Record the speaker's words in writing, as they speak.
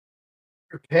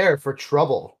Prepare for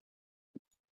trouble.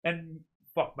 And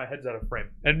fuck, my head's out of frame.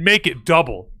 And make it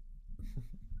double.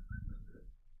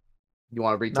 You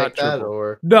want to retake Not that triple.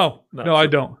 or No, Not no, I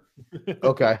triple. don't.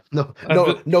 okay?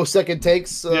 No second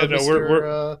takes. Yeah, no,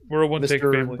 Mr. We're a one-take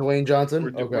Mr. family. Dwayne Johnson.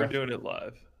 We're doing it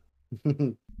live.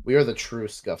 We are the true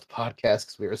scuffed podcast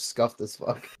because we are scuffed as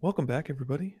fuck. Welcome back,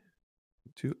 everybody,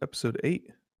 to episode 8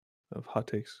 of Hot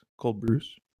Takes Cold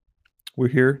Brews. We're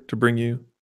here to bring you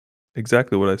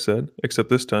exactly what I said, except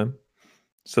this time,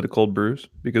 instead of cold brews,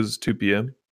 because it's 2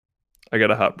 p.m., I got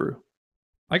a hot brew.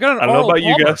 I got an I don't know Arnold about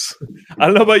you Palmer. guys. I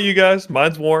don't know about you guys.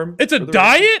 Mine's warm. It's a for the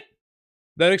diet?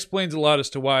 That explains a lot as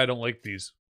to why I don't like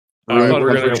these. All right, Room we're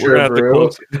gonna temperature have to brew.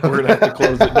 close. We're gonna have to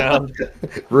close it down.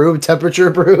 Room temperature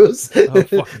brews. Oh,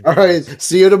 fucking All right,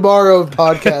 see you tomorrow,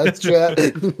 podcast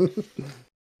chat.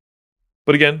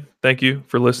 But again, thank you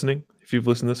for listening. If you've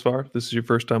listened this far, if this is your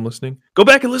first time listening, go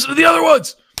back and listen to the other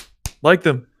ones. Like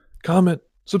them, comment,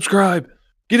 subscribe,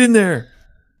 get in there.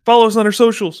 Follow us on our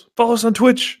socials. Follow us on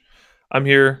Twitch. I'm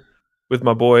here with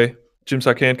my boy, Jim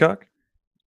Sock Hancock.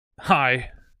 Hi.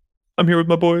 I'm here with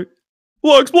my boy,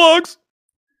 Vlogs.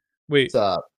 Wait, What's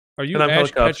up? are you And I'm Ash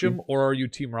Helicopter. Ketchum or are you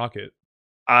Team Rocket?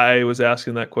 I was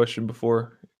asking that question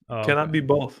before. Oh, Cannot okay. be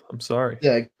both. I'm sorry.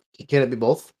 Yeah, can it be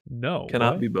both? No.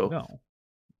 Cannot what? be both. No.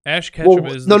 Ash Ketchum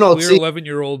Well, is no, the no, clear see-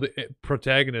 11-year-old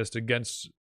protagonist against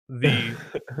the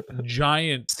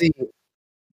giant See,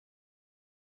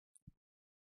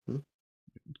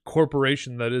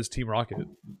 corporation that is Team Rocket.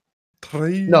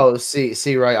 no,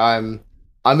 see, right.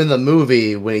 I'm in the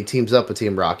movie when he teams up with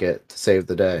Team Rocket to save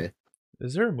the day.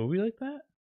 Is there a movie like that?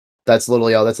 That's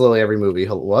literally every movie.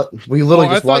 What? We literally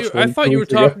Oh, just I watched. thought you were movies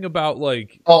together. talking about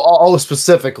like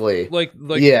Specifically.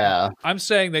 Yeah. I'm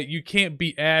saying that you can't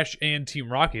be Ash and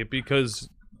Team Rocket because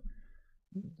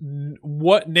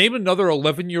name another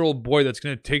 11-year-old boy that's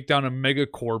going to take down a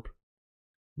megacorp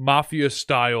mafia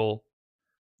style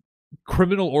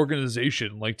criminal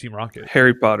organization like Team Rocket.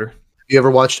 Harry Potter. You ever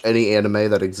watched any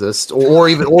anime that exists, or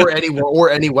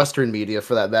any Western media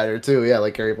for that matter too? Yeah,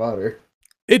 like Harry Potter.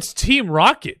 It's Team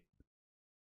Rocket.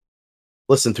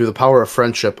 Listen, through the power of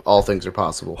friendship, all things are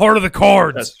possible. Heart of the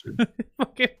cards. That's true.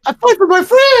 Fucking- I fight for my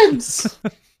friends.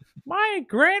 My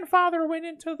grandfather went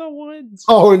into the woods.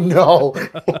 Oh no.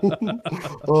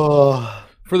 Oh.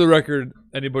 For the record,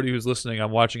 anybody who's listening,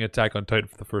 I'm watching Attack on Titan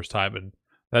for the first time, and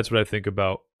that's what I think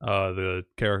about the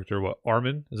character. What,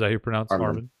 Armin? Is that how you pronounce Armin.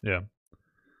 Armin? Yeah.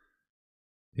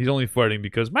 He's only fighting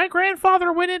because my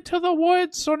grandfather went into the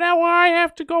woods, so now I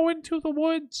have to go into the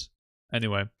woods.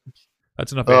 Anyway,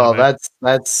 that's enough. Oh, anime.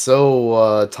 that's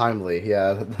so timely.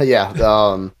 Yeah, yeah.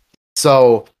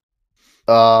 So,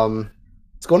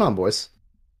 what's going on, boys?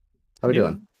 How we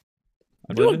doing?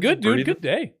 I'm doing Living, good, dude. breathing. Good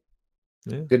day.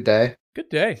 Good day. Good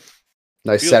day.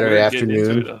 Nice Feels Saturday weird getting into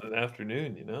afternoon. it on an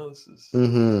afternoon, you know. This is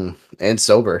And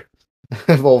sober.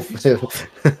 Well, I'm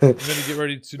gonna get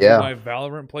ready to do Yeah. my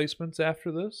Valorant placements after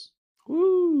this.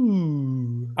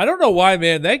 Ooh. I don't know why,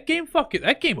 man. That game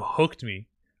hooked me.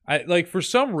 I like for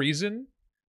some reason,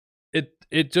 it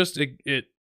did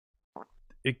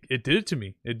it to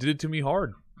me. It did it to me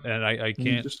hard, and I You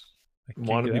can't. just I can't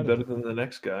want to get be out of better than the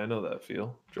next guy. I know that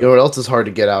feel. you know what else is hard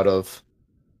to get out of?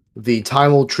 The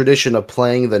time-old tradition of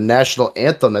playing the national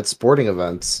anthem at sporting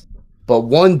events. But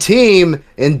one team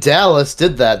in Dallas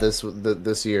did that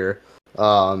this year. I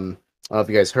don't know if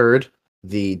you guys heard.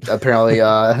 Apparently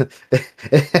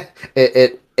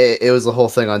it was the whole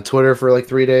thing on Twitter for like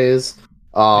 3 days.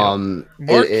 Mark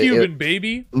Cuban,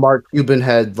 baby. Mark Cuban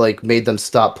had like made them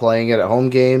stop playing it at home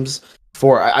games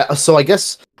for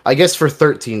I guess for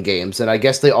 13 games, and I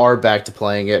guess they are back to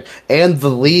playing it, and the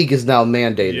league is now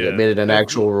mandated it, Yeah. made it an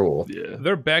actual rule. Yeah.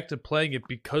 They're back to playing it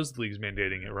because the league's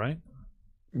mandating it, right?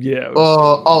 Yeah. it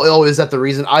was- Is that the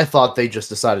reason? I thought they just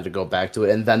decided to go back to it,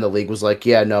 and then the league was like,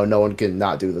 yeah, no one can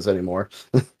not do this anymore.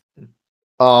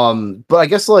 But I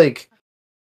guess like,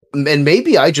 and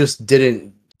maybe I just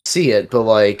didn't see it, but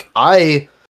like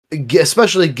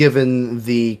especially given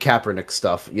the Kaepernick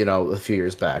stuff, you know, a few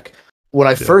years back, when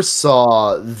I first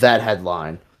saw that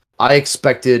headline, I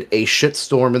expected a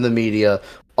shitstorm in the media,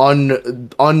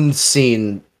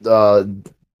 unseen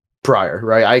prior,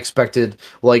 right? I expected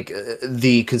like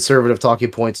the conservative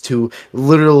talking points to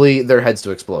literally their heads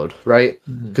to explode, right?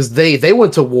 Mhm. Because they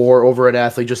went to war over an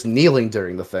athlete just kneeling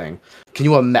during the thing. Can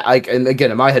you imagine? And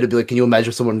again, in my head, it'd be like, can you imagine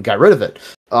if someone got rid of it?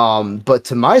 But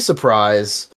to my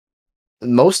surprise,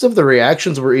 most of the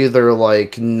reactions were either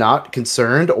like not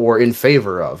concerned or in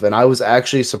favor of, and I was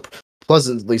actually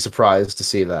pleasantly surprised to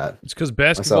see that. It's because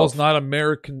basketball's not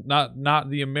American, not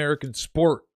the American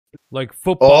sport like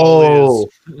football Oh,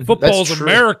 is. Football's true.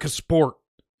 America's sport.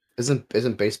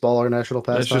 Isn't baseball our national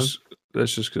pastime?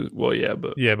 That's just because. Well, yeah,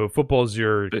 but Yeah, but football's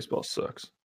your baseball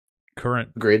sucks. current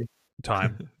Agreed.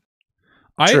 time.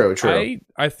 True.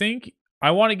 I think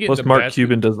I want to get Plus, into Mark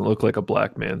Cuban doesn't look like a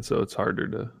black man, so it's harder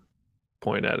to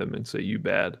point at him and say you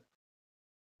bad.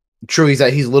 True. He's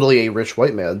literally a rich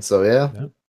white man. So yeah.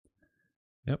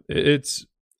 Yep. It's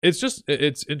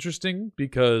interesting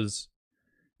because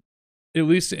at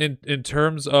least in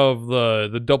terms of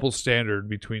the double standard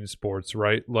between sports,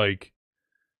 right? Like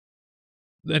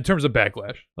in terms of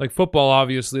backlash, like football,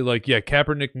 obviously, like yeah,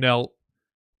 Kaepernick knelt.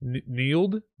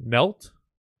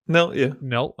 No, yeah,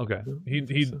 Knelt. Okay,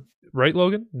 he right,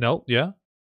 Logan knelt. Yeah.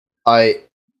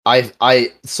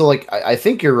 So like I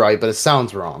think you're right, but it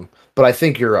sounds wrong. But I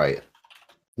think you're right.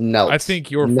 Knelt. I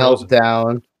think you're knelt frozen.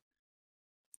 down.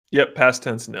 Yep, past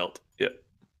tense knelt. Yep,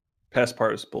 past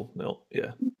participle knelt.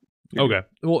 Yeah. Okay.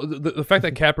 Well, the fact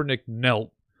that Kaepernick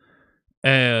knelt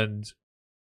and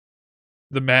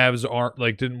the Mavs aren't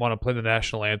like didn't want to play the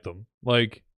national anthem.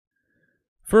 Like,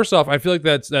 first off, I feel like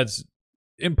that's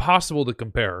impossible to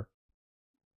compare.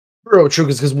 True,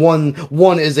 because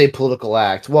one is a political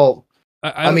act. Well,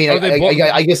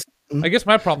 I guess. I guess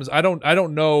my problem is I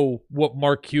don't know what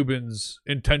Mark Cuban's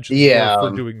intentions were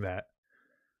for doing that.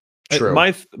 True.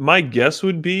 My guess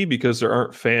would be because there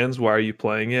aren't fans. Why are you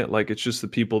playing it? Like it's just the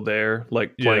people there,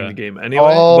 like playing the game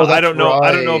anyway. Oh, but I don't know. Right.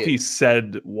 I don't know if he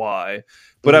said why.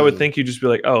 But I would think you'd just be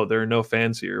like, oh, there are no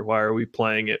fans here. Why are we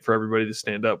playing it for everybody to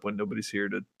stand up when nobody's here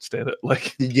to stand up?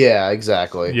 Like, yeah,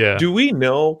 exactly. Yeah. Do we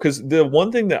know? Because the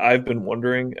one thing that I've been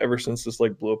wondering ever since this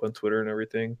like blew up on Twitter and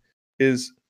everything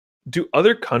is, do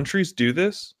other countries do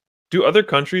this? Do other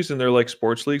countries in their like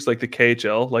sports leagues, like the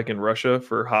KHL, like in Russia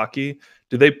for hockey,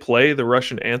 do they play the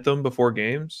Russian anthem before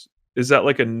games? Is that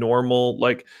like a normal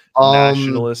like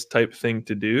nationalist type thing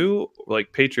to do,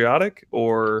 like patriotic,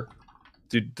 or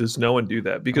does no one do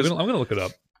that? Because I'm gonna look it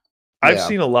up. I've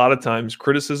seen a lot of times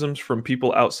criticisms from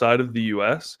people outside of the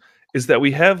US is that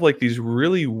we have like these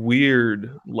really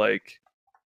weird like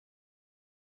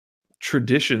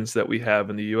traditions that we have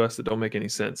in the US that don't make any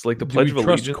sense. Like the Pledge of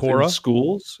Allegiance in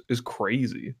schools is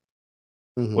crazy.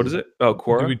 Mm-hmm. What is it? Oh,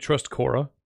 Quora? Do we trust Quora?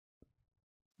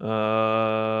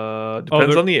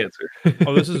 Depends on the answer.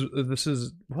 This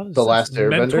is what is the last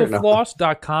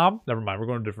mentalfloss.com. Never mind, we're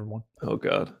going to a different one. Oh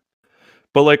god.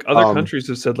 But like other countries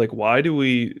have said, like, why do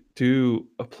we do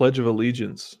a Pledge of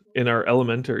Allegiance in our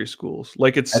elementary schools?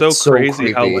 Like it's so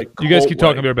crazy how like you guys keep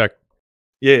talking. I'll be right back.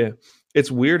 Yeah.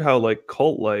 It's weird how like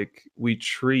cult like we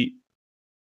treat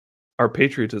our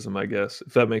patriotism, I guess,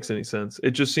 if that makes any sense.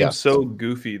 It just seems so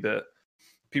goofy that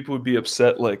people would be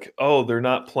upset like, oh, they're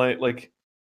not playing like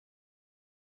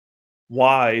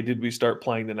why did we start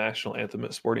playing the national anthem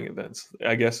at sporting events?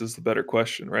 I guess is the better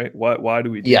question, right? Why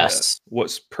do we do that?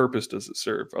 What purpose does it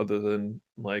serve other than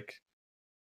like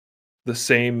the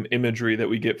same imagery that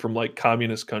we get from like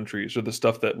communist countries or the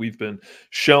stuff that we've been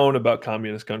shown about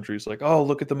communist countries? Like, oh,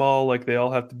 look at them all. Like they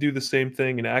all have to do the same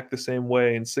thing and act the same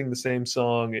way and sing the same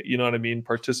song. You know what I mean?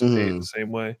 Participate the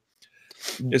same way.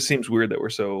 It seems weird that we're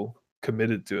so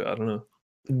committed to it. I don't know.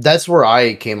 That's where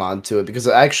I came onto it because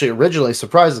actually originally,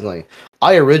 surprisingly,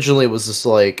 I originally was just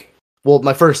like, well,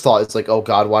 my first thought is like, oh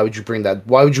God, why would you bring that?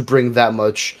 Why would you bring that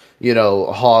much,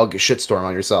 hog shitstorm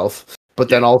on yourself? But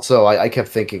then also I kept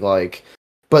thinking like,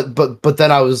 but then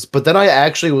I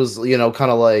actually was,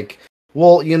 kind of like,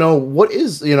 well, what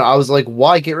is, I was like,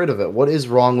 why get rid of it? What is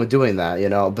wrong with doing that?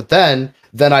 But then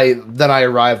I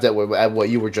arrived at what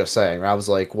you were just saying. I was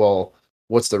like, well,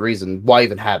 what's the reason? Why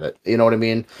even have it? You know what I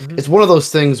mean? Mm-hmm. It's one of those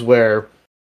things where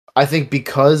I think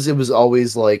because it was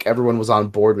always like everyone was on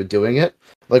board with doing it,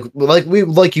 like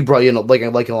you brought, like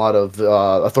in a lot of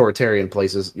authoritarian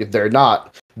places, they're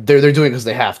not. They're doing it because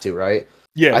they have to, right?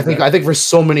 Yeah, I think for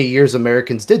so many years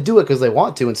Americans did do it because they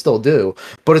want to and still do.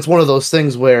 But it's one of those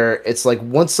things where it's like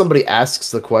once somebody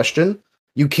asks the question,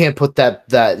 you can't put that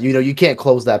you can't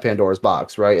close that Pandora's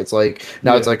box, right? It's like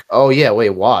now it's like, oh yeah,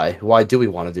 wait, why do we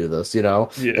want to do this?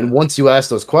 And once you ask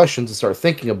those questions and start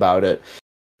thinking about it,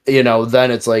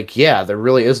 then it's like, yeah, there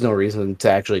really is no reason to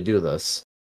actually do this.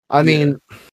 I mean,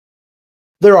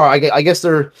 there are, I guess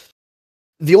the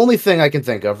only thing I can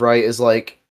think of, right, is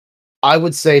like I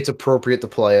would say it's appropriate to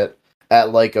play it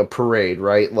at like a parade,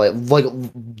 right?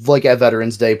 Like at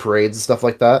Veterans Day parades and stuff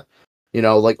like that.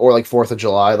 Or like 4th of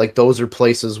July, like those are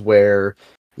places where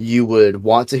you would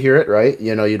want to hear it, right?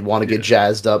 You'd want to get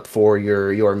jazzed up for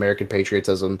your American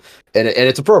patriotism, and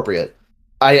it's appropriate.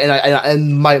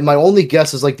 My only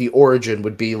guess is like the origin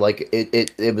would be like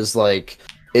it was like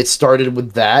it started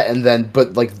with that, and then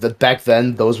but like back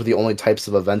then those were the only types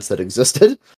of events that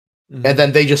existed. Mhm. And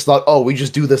then they just thought, oh, we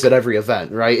just do this at every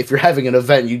event, right? If you're having an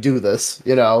event, you do this,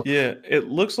 you know? Yeah, it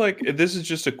looks like this is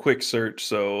just a quick search,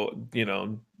 so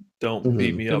don't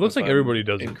beat Mhm. me It up looks if like I'm everybody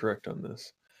does it. incorrect on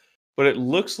this. But it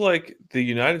looks like the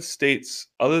United States,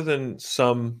 other than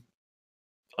some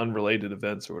unrelated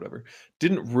events or whatever,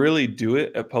 didn't really do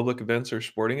it at public events or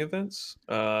sporting events,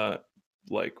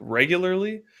 like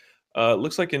regularly. It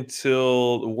looks like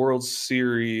until the World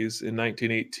Series in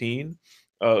 1918,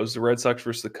 it was the Red Sox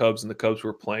versus the Cubs, and the Cubs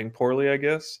were playing poorly, I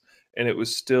guess, and it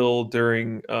was still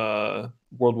during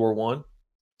World War One.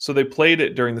 So they played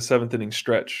it during the seventh inning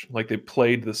stretch, like they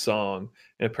played the song,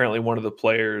 and apparently one of the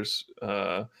players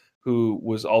who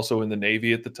was also in the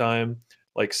Navy at the time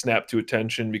like snapped to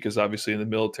attention because obviously in the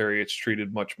military it's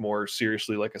treated much more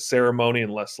seriously like a ceremony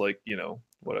and less like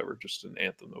whatever, just an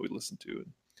anthem that we listen to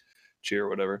and cheer or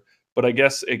whatever. But I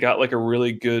guess it got like a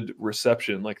really good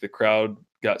reception, like the crowd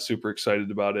got super excited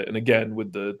about it, and again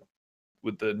with the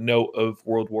note of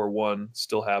World War One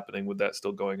still happening, with that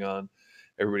still going on,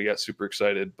 everybody got super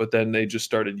excited. But then they just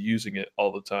started using it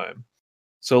all the time.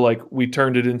 So like we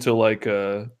turned it into like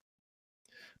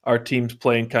our team's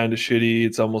playing kind of shitty.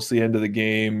 It's almost the end of the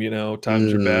game.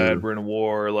 Times are bad. We're in a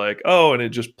war. Like, oh, and it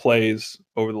just plays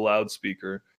over the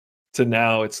loudspeaker. To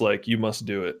now, it's like you must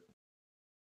do it,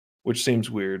 which seems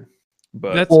weird,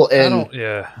 but That's Well, I and- don't.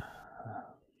 Yeah.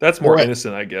 that's more Well,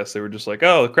 innocent, I guess. They were just like,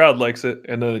 oh, the crowd likes it,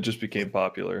 and then it just became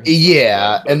popular.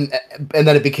 Yeah, But- and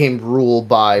then it became rule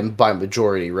by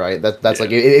majority, right? That's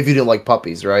like Yeah. if you didn't like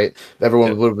puppies, right? Everyone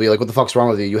Yeah. would be like, "What the fuck's wrong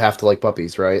with you? You have to like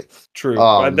puppies, right?" True.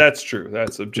 Um, That's true.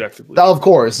 That's objectively Of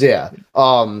course, yeah.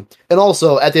 And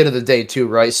also at the end of the day, too,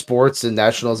 right? Sports and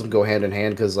nationalism go hand in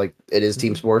hand because like it is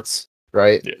team Mhm. sports,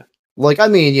 right? Yeah. Like I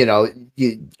mean,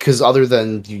 because other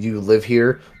than you live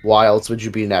here, why else would you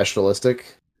be nationalistic?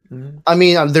 Mhm. I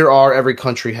mean, every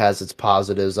country has its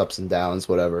positives, ups and downs,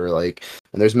 whatever. Like,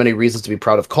 and there's many reasons to be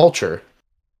proud of culture.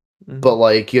 Mhm. But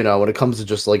like, when it comes to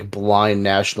just like blind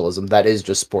nationalism, that is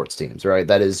just sports teams, right?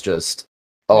 That is just,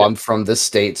 oh, Yeah. I'm from this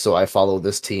state, so I follow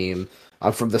this team.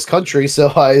 I'm from this country,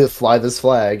 so I fly this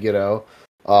flag.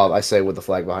 I say with the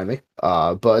flag behind me.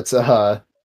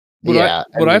 But yeah,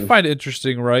 What I mean, find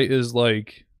interesting, right, is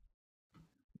like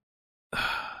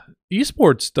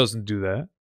esports doesn't do that,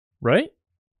 right?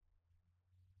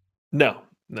 No.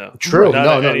 True. Not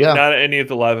No, at no, any, yeah. Not at any of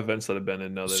the live events that I've been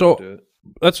in. No, they So- don't do it.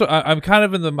 That's what I'm kind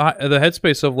of in the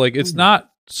headspace of like it's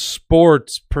not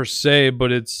sports per se,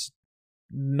 but it's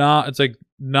not. It's like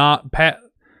not pat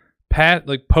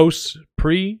like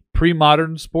pre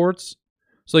modern sports.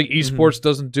 So like esports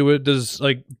doesn't do it. Does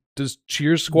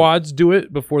cheer squads do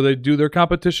it before they do their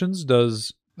competitions?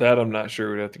 Does That I'm not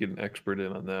sure. We'd have to get an expert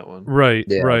in on that one. right,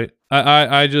 Yeah. right.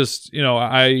 I just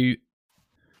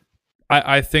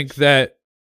I think that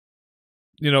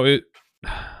it.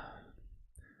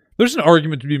 There's an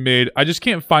argument to be made. I just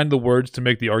can't find the words to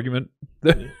make the argument.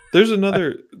 There's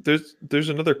another there's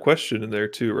another question in there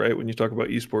too, right? When you talk about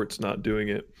esports not doing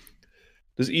it,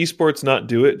 does esports not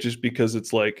do it just because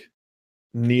it's like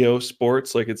neo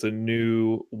sports, like it's a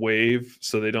new wave,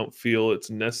 so they don't feel it's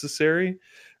necessary,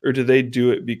 or do they do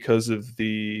it because of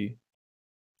the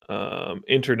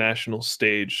international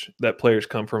stage that players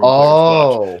come from and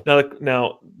players watch? oh,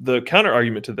 Now the counter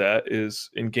argument to that is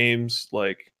in games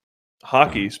like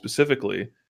hockey specifically,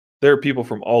 there are people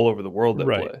from all over the world that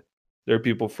Right. play. There are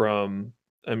people from,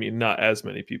 I mean, not as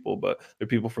many people, but there are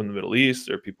people from the Middle East.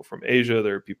 There are people from Asia.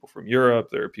 There are people from Europe.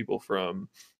 There are people from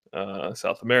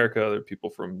South America. There are people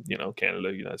from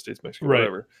Canada, United States, Mexico, Right.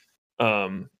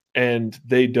 whatever. And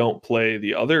they don't play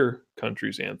the other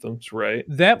countries' anthems, right?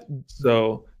 That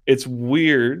So it's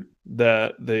weird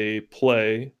that they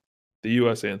play the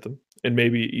U.S. anthem, and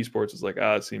maybe esports is like,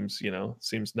 it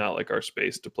seems not like our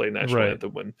space to play national Right.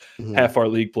 anthem when mhm. half our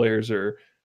league players are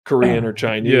Korean or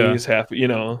Chinese, half,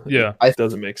 yeah. it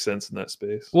doesn't make sense in that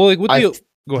space. Well, like with I- the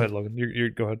go ahead, Logan. You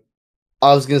go ahead.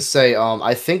 I was gonna say,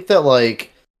 I think that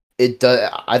like it does.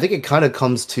 I think it kind of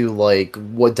comes to like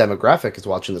what demographic is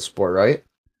watching the sport, right?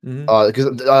 Mhm.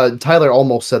 Because Tyler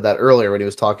almost said that earlier when he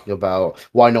was talking about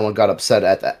why no one got upset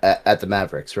at the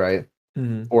Mavericks, right?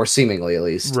 Mhm. Or seemingly at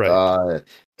least. Right.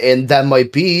 And that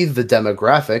might be the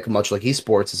demographic, much like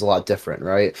esports is a lot different,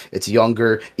 right? It's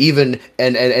younger, even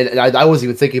and I wasn't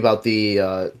even thinking about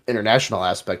the international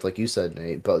aspect, like you said,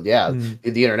 Nate. But yeah,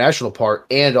 Mhm. the international part,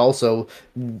 and also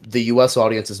the U.S.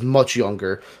 audience is much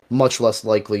younger, much less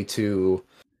likely to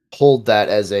hold that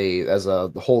as a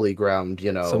holy ground,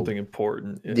 Something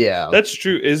important. Yeah. That's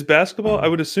true. Is basketball? I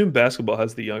would assume basketball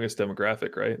has the youngest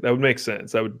demographic, right? That would make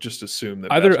sense. I would just assume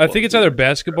that. I basketball think is it's the either youngest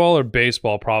basketball or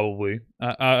baseball, probably.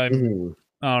 I Mhm.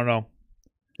 don't know.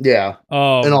 Yeah.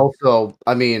 And Um, also,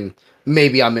 I mean,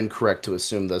 maybe I'm incorrect to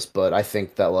assume this, but I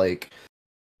think that like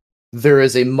there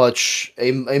is a much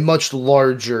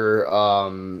larger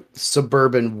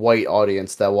suburban white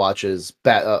audience that watches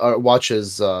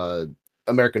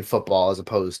American football as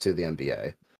opposed to the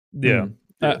NBA. yeah.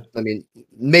 Yeah. I mean,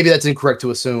 maybe that's incorrect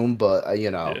to assume, but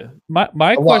Yeah. My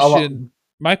a lot-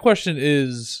 my question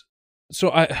is,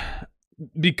 so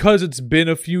because it's been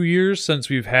a few years since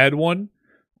we've had one.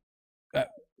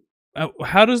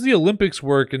 How does the Olympics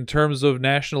work in terms of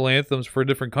national anthems for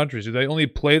different countries? Do they only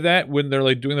play that when they're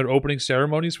like doing their opening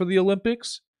ceremonies for the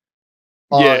Olympics?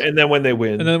 Yeah, and then when they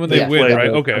win, And then when they Yeah, win, play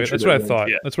right? the Okay, country that's that what I wins. thought.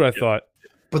 Yeah. That's what I Yeah. thought.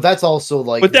 but that's also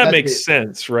like But that makes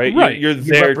sense, right? Right. You're You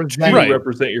there represent- to Right.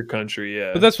 represent your country.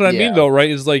 Yeah. But that's what I mean, Yeah. though, right?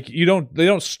 Is like they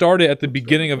don't start it at the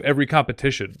beginning of every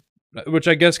competition, which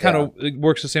I guess kind of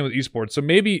works the same with esports. So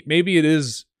maybe it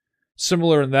is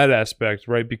similar in that aspect,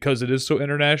 right? Because it is so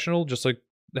international, just like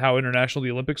how international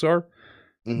the Olympics are.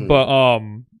 Mhm. But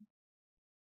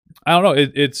I don't know.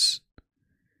 It's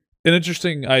an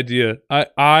interesting idea.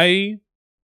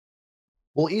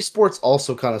 Well, esports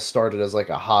also kind of started as like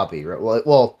a hobby, right?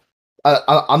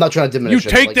 I'm not trying to You diminish it.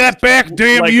 take like, that back,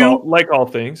 damn like you! like all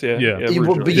things. Yeah. Yeah.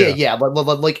 But Yeah. yeah, but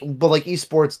like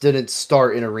esports didn't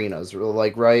start in arenas,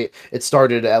 like right? It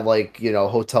started at like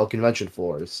hotel convention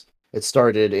floors. It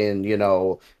started in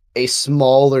a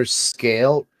smaller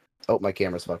scale. Oh, my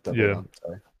camera's fucked up. Yeah. Hold on,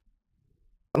 sorry.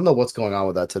 I don't know what's going on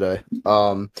with that today.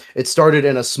 It started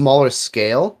in a smaller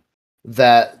scale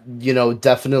that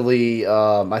definitely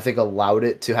I think allowed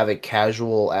it to have a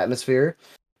casual atmosphere,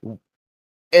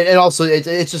 and also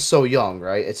it's just so young,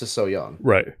 right? It's just so young.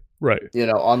 Right.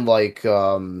 Unlike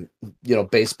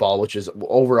baseball, which is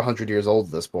over 100 years old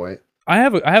at this point. I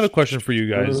have a question for you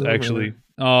guys, actually.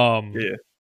 Yeah.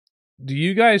 Do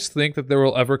you guys think that there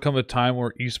will ever come a time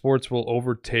where esports will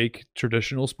overtake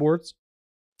traditional sports?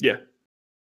 Yeah.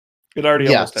 It already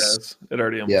almost Yes. has. It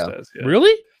already almost has. Yeah.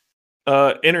 Really?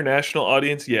 International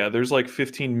audience, yeah. There's like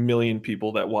 15 million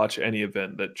people that watch any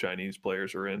event that Chinese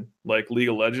players are in. Like League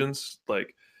of Legends,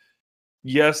 like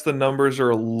yes, the numbers are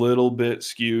a little bit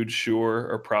skewed,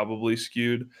 sure, are probably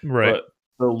skewed. Right. But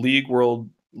the League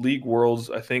Worlds,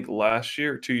 I think last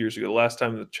year or 2 years ago, the last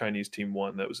time the Chinese team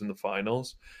won that was in the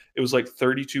finals, it was like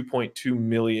 32.2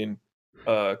 million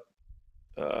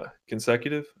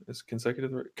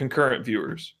concurrent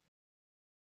viewers,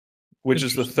 which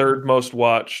is the third most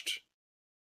watched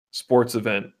sports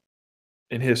event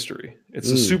in history. It's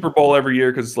the Super Bowl every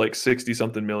year because it's like 60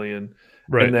 something million.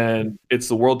 Right. And then it's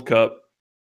the World Cup,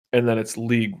 and then it's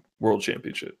League World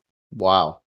Championship.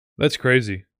 Wow. That's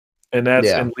crazy. And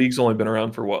and League's only been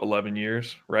around for 11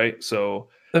 years, right? So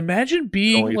imagine it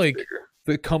being only gets like bigger.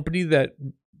 the company that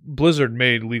Blizzard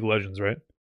made League of Legends, right?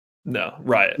 No,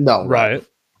 Riot. No, Riot.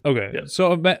 Okay. Yeah.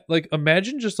 So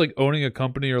imagine just like owning a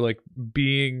company or like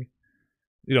being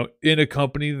in a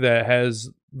company that has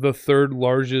the third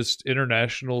largest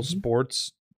international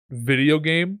sports video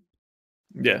game.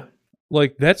 Yeah.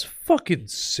 Like that's fucking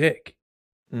sick.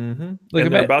 Mm-hmm. Like,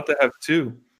 and they're about to have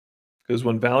two, because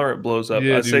when Valorant blows up,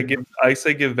 Yeah, I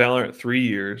say give Valorant 3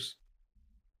 years,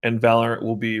 and Valorant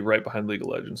will be right behind League of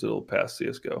Legends. It'll pass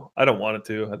CS:GO. I don't want it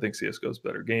to. I think CS:GO is a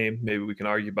better game. Maybe we can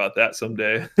argue about that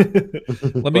someday.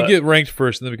 Let me get ranked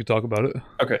first, and then we can talk about it.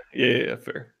 Okay. Yeah.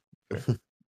 Fair.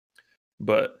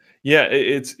 But yeah,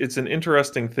 it's an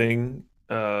interesting thing.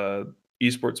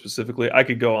 Esports specifically, I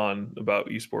could go on about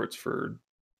esports for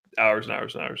hours and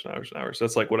hours and hours and hours and hours.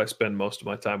 That's like what I spend most of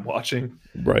my time watching.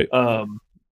 Right.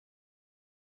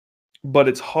 But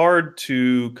it's hard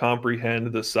to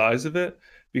comprehend the size of it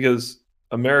because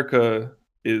America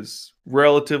is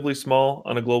relatively small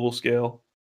on a global scale.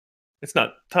 It's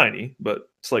not tiny, but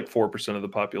it's like 4% of the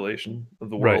population of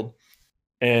the Right. world.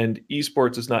 And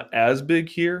esports is not as big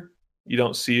here. You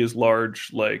don't see as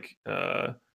large like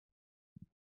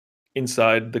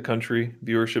inside the country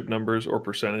viewership numbers or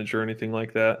percentage or anything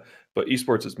like that. But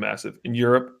esports is massive. In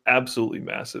Europe, absolutely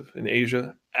massive. In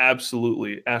Asia,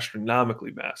 absolutely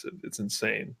astronomically massive. It's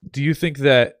insane. Do you think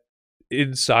that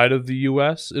inside of the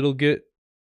US it'll get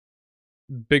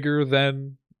bigger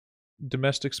than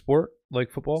domestic sport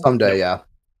like football? Someday, yeah.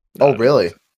 No, Oh,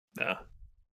 really? No.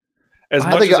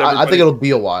 I think it'll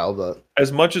be a while, but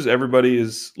as much as everybody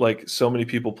is like, so many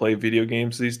people play video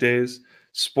games these days,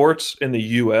 sports in the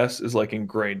US is like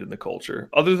ingrained in the culture.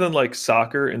 Other than like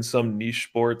soccer and some niche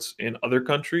sports in other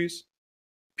countries,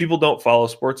 people don't follow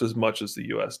sports as much as the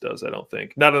US does, I don't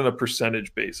think. Not on a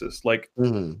percentage basis. Like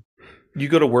you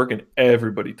go to work and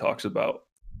everybody talks about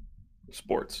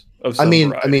sports of some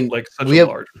variety, like such a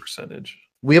large percentage.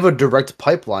 we have a direct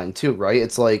pipeline too, right?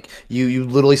 It's like you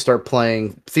literally start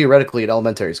playing theoretically at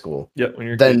elementary school. Yep, when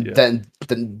you're a Then kid,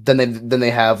 yeah. then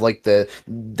they have like they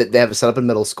have it set up in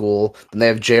middle school. Then they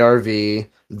have JRV.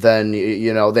 Then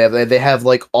you know they have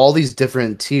like all these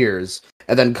different tiers,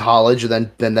 and then college, and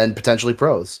then potentially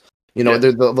pros. You know,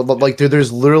 Yeah. like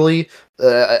there's literally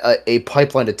a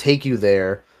pipeline to take you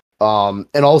there. And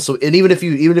also, and even if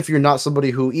you're not somebody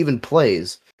who even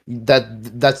plays,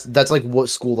 that's like what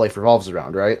school life revolves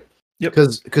around, right? Yep.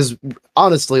 Because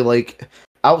honestly, like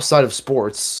outside of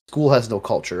sports, school has no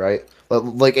culture, right?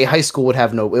 Like a high school would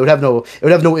have no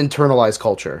internalized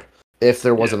culture if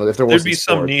there wasn't There'd be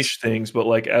some sports. niche things, but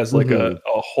like as like a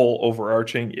whole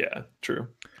overarching, yeah, true.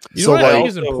 You So, know what I like- think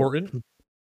is important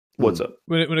What's up?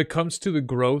 when it comes to the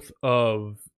growth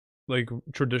of like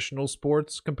traditional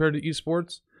sports compared to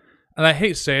esports, and I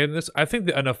hate saying this, I think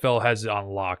the NFL has it on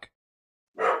lock,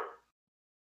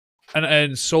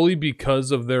 and solely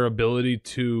because of their ability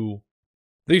to,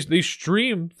 they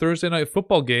stream Thursday night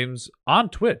football games on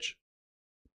Twitch.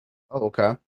 Oh,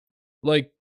 okay.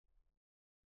 Like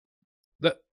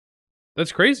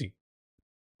that's crazy.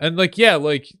 And like, yeah,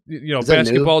 like, you know, Is that new?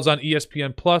 basketball's on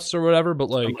ESPN Plus or whatever, but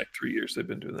It's been like, like 3 years they've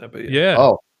been doing that, but yeah.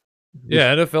 Oh,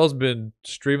 Yeah, NFL's been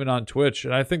streaming on Twitch,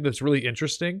 and I think that's really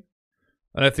interesting.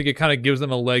 And I think it kind of gives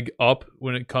them a leg up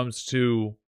when it comes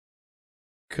to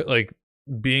like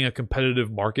being a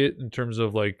competitive market in terms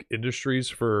of like industries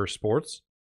for sports.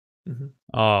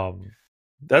 Mhm.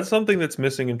 That's something that's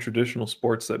missing in traditional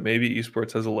sports that maybe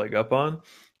esports has a leg up on,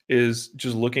 is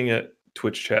just looking at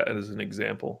Twitch chat as an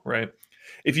example, right?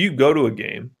 If you go to a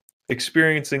game,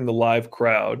 experiencing the live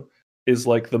crowd is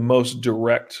like the most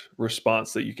direct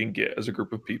response that you can get as a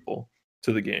group of people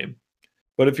to the game.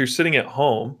 But if you're sitting at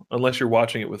home, unless you're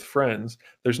watching it with friends,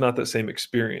 there's not that same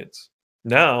experience.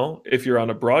 Now, if you're on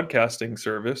a broadcasting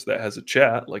service that has a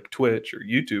chat like Twitch or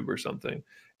YouTube or something,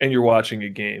 and you're watching a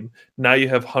game, now you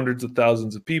have hundreds of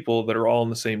thousands of people that are all in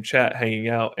the same chat hanging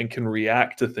out and can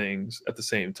react to things at the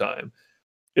same time.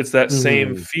 It's that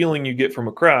same feeling you get from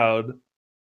a crowd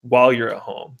while you're at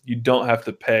home. You don't have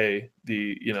to pay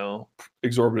the,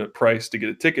 exorbitant price to get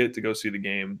a ticket to go see the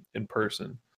game in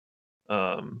person.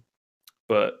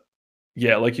 But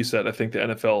yeah, like you said, I think the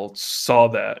NFL saw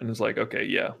that and was like, okay,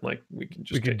 yeah, like we can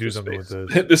take do this something with space.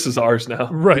 this. This is ours now.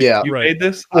 Right. Yeah. You right. made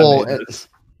this. Well, I made this.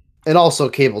 and also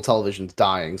cable television's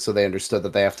dying, so they understood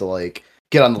that they have to like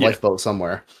get on the Yeah. lifeboat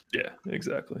somewhere. Yeah,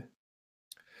 exactly.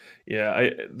 Yeah,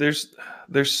 there's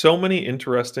so many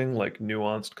interesting, like,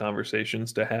 nuanced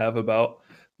conversations to have about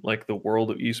like the world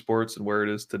of esports and where it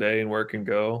is today and where it can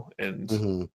go. And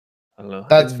Mhm. I don't know,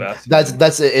 That's it's fascinating.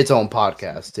 that's its own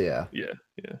podcast. Yeah. Yeah.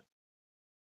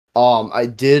 I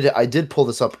did pull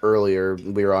this up earlier.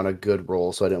 We were on a good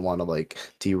roll, so I didn't want to like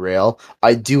derail.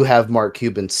 I do have Mark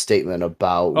Cuban's statement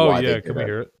about Oh why yeah, they can did we it.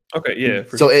 hear it? Okay, yeah.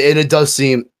 For So sure. and it does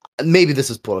seem maybe this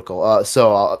is political.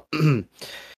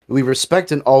 We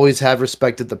respect and always have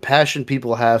respected the passion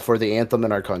people have for the anthem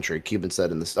in our country, Cuban said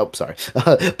in this. Oh, sorry.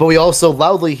 But we also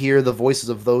loudly hear the voices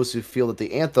of those who feel that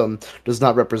the anthem does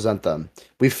not represent them.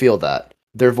 We feel that.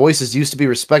 Their voices used to be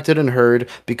respected and heard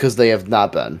because they have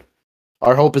not been.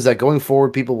 Our hope is that going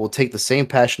forward, people will take the same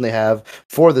passion they have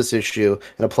for this issue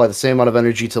and apply the same amount of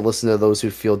energy to listen to those who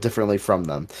feel differently from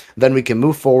them. Then we can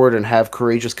move forward and have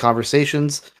courageous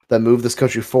conversations that move this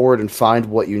country forward and find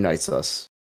what unites us.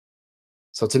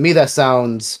 So to me, that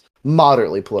sounds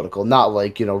moderately political, not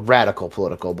like, radical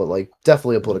political, but like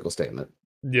definitely a political statement.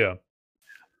 Yeah.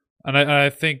 And I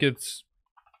think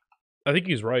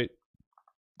he's right.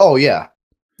 Oh, yeah.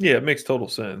 Yeah, it makes total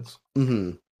sense.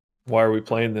 Hmm. Why are we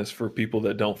playing this for people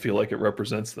that don't feel like it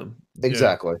represents them?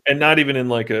 Exactly. And not even in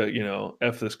like a,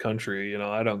 F this country,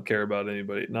 I don't care about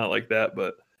anybody. Not like that,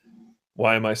 but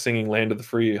why am I singing Land of the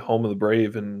Free, Home of the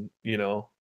Brave, and,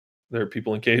 there are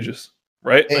people in cages,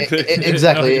 right?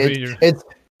 Exactly. No, I mean,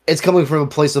 It's coming from a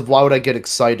place of why would I get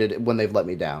excited when they've let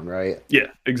me down, right? Yeah,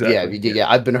 exactly. Yeah.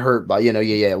 I've been hurt by,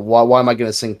 yeah. Why am I going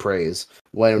to sing praise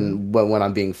when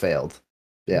I'm being failed?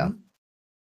 Yeah. Mhm.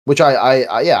 Which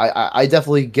I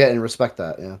definitely get and respect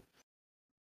that. Yeah.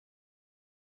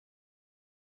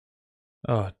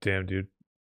 oh damn, dude.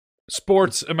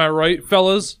 Sports, am I right,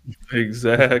 fellas?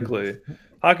 Exactly.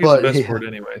 Hockey's But, the best yeah. sport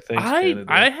anyway. Thanks, Canada.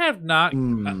 I have not.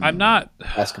 I'm not.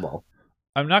 Basketball.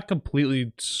 I'm not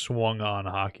completely swung on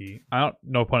hockey. I don't.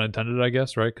 No pun intended, I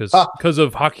guess, right? Ah. Because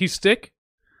of hockey stick.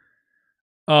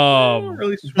 Not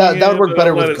really that would swinging, work but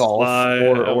better I'll let with it golf slide.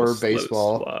 or I will let it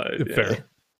baseball. slide, yeah. Fair.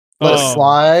 Let it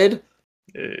slide.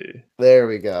 Hey. There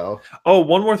we go. Oh,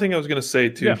 one more thing I was going to say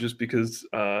too, Yeah. just because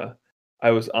I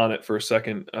was on it for a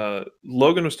second.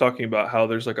 Logan was talking about how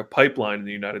there's like a pipeline in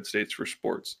the United States for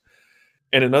sports.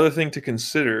 And another thing to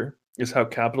consider is how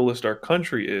capitalist our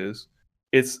country is.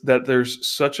 It's that there's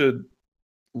such a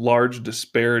large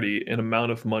disparity in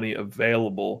amount of money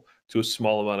available to a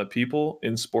small amount of people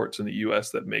in sports in the US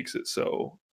that makes it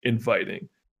so inviting.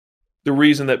 The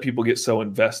reason that people get so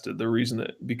invested, the reason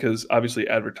that because obviously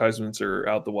advertisements are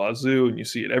out the wazoo and you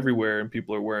see it everywhere and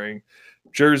people are wearing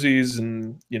jerseys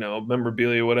and, you know,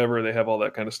 memorabilia, whatever, they have all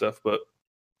that kind of stuff. But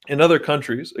in other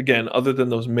countries, again, other than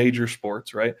those major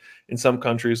sports, right? In some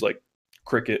countries like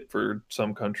cricket for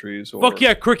some countries or Fuck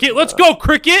yeah, cricket. Let's go,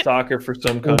 cricket. soccer for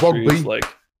some Rugby. countries, like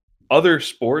other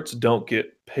sports don't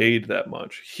get paid that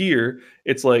much. Here,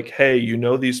 it's like, hey, you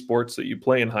know these sports that you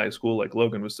play in high school, like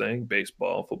Logan was saying,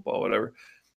 baseball, football, whatever.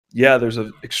 Yeah, there's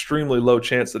an extremely low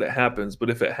chance that it happens, but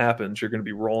if it happens, you're going to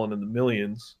be rolling in the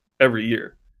millions every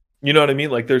year. You know what I mean?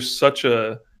 Like there's such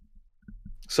an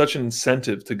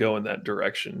incentive to go in that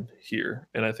direction here,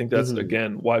 and I think that's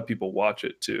again why people watch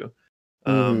it too.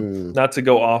 Not to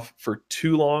go off for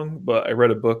too long, but I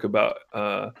read a book about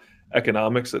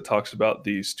economics that talks about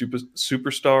the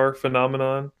superstar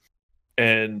phenomenon,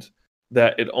 and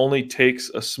that it only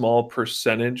takes a small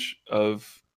percentage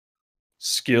of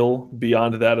skill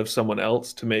beyond that of someone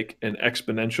else to make an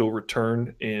exponential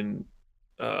return in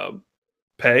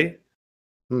pay.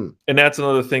 And that's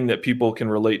another thing that people can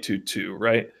relate to too,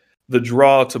 right? The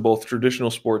draw to both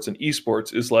traditional sports and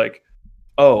esports is like,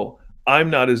 oh, I'm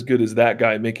not as good as that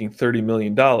guy making $30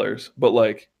 million, but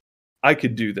like I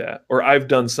could do that, or I've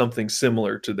done something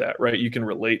similar to that, right? You can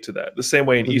relate to that. The same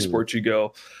way in esports, you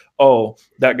go, oh,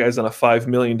 that guy's on a $5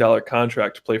 million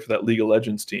contract to play for that League of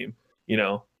Legends team. You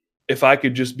know, if I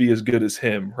could just be as good as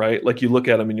him, right? Like you look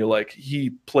at him and you're like,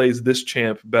 he plays this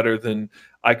champ better than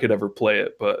I could ever play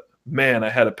it. But man, I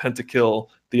had a pentakill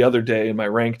the other day in my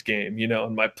ranked game, you know,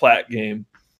 in my plat game.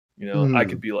 You know, I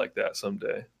could be like that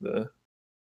someday. The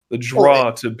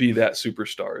draw to be that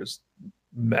superstar is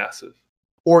massive.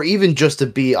 Or even just to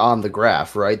be on the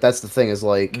graph, right? That's the thing is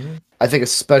like, I think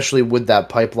especially with that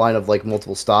pipeline of like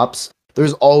multiple stops,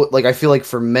 there's all like, I feel like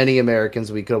for many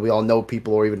Americans, we all know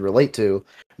people or even relate to,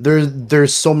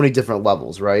 there's so many different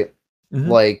levels, right?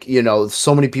 Like, you know,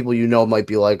 so many people, you know, might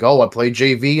be like, oh, I played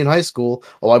JV in high school.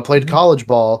 Oh, I played college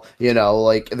ball, you know,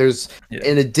 like there's,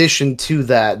 in addition to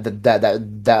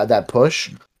that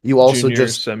push, you also Junior,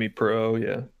 just semi-pro.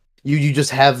 Yeah. You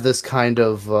just have this kind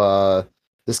of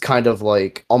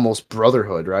like almost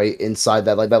brotherhood, right? Inside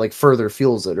that like further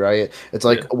fuels it, right? It's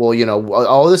like, well, you know,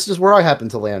 oh, this is where I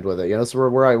happened to land with it. You know, it's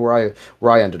where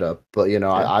I ended up. But you know,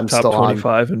 I'm top still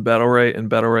 25 in Battle Right and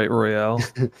Battle Right Royale.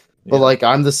 But like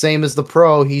I'm the same as the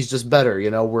pro, he's just better. You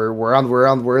know, we're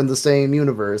in the same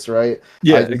universe, right?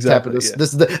 Yeah, exactly.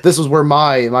 This was where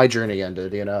my journey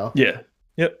ended. You know. Yeah.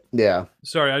 Yep. Yeah.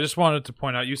 Sorry, I just wanted to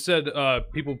point out. You said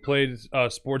people played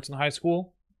sports in high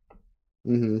school.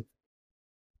 Me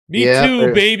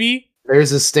too, baby.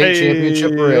 There's a state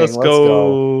championship ring. Let's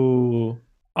go.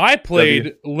 I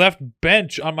played left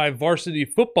bench on my varsity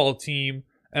football team,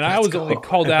 and I was only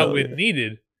called out when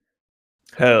needed.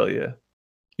 Hell yeah.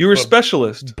 You were a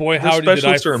specialist. Boy, howdy did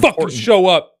I fucking show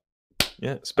up.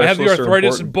 Yeah, I have the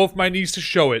arthritis in both my knees to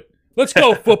show it. Let's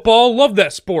go, football. Love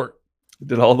that sport.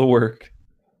 Did all the work.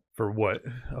 For what?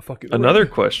 Another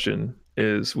question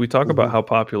is, we talk about how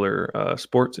popular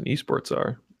sports and esports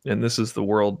are, and this is the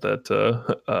world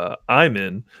that I'm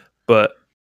in, but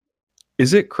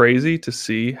is it crazy to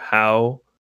see how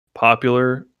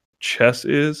popular chess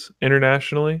is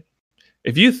internationally?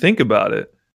 If you think about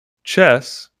it,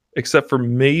 chess, except for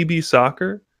maybe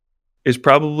soccer, is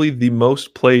probably the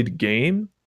most played game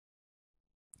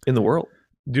in the world.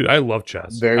 Dude, I love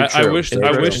chess. Very true. I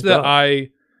wish that I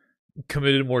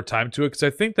committed more time to it, because I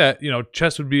think that, you know,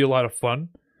 chess would be a lot of fun.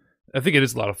 I think it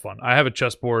is a lot of fun. I have a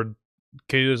chessboard.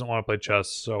 Katie doesn't want to play chess,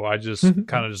 so I just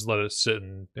kind of just let it sit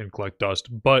and collect dust.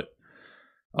 But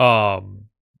I'm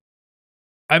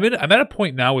at a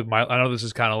point now with I know this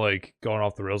is kind of like going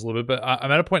off the rails a little bit, but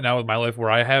I'm at a point now with my life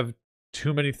where I have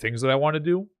too many things that I want to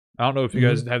do. I don't know if you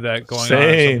guys have that going on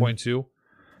at some point too.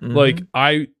 Like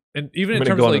and even I'm in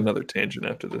terms go of on like another tangent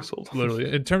after this. Hold on. Literally,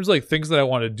 in terms of like things that I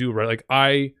want to do, right? Like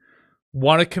I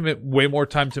want to commit way more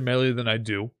time to Melee than I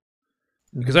do,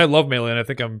 because I love Melee and I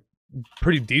think I'm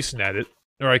pretty decent at it,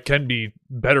 or I can be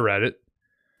better at it.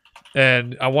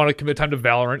 And I want to commit time to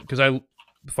Valorant because I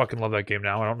fucking love that game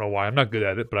now. I don't know why. I'm not good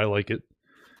at it, but I like it.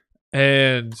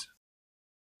 And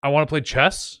I want to play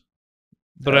chess,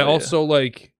 but I also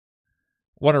like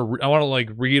I want to like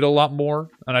read a lot more,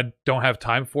 and I don't have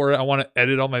time for it. I want to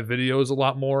edit all my videos a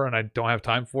lot more, and I don't have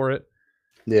time for it.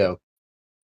 Yeah.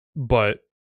 But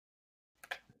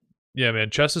yeah, man,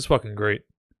 chess is fucking great.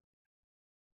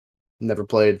 Never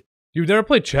played. You've never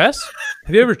played chess?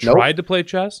 Have you ever Nope. tried to play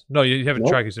chess? No, you haven't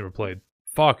Nope. tried because you never played.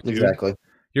 Fuck, dude. Exactly.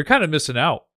 You're kind of missing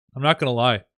out. I'm not gonna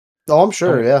lie. Oh, I'm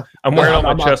sure. Yeah. I'm wearing all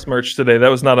my I'm not- chess merch today. That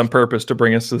was not on purpose to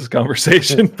bring us to this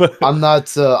conversation, but I'm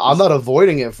not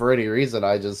avoiding it for any reason.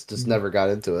 I just never got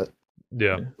into it.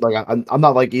 Yeah. Like I'm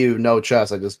not like you, no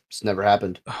chess. I just never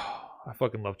happened. I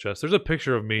fucking love chess. There's a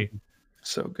picture of me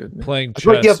so good, man. playing I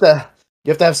feel like chess. you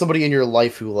have to have somebody in your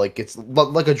life who like gets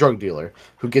like a drug dealer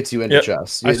who gets you into Yep.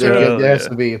 chess. I There swear- has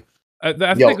to be. I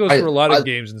think Yo, it goes for a lot of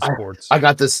games in I- sports. I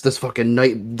got this fucking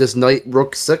knight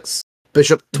rook 6,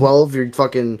 bishop 12. You're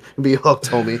fucking be hooked,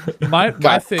 homie. my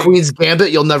Got thing, Queen's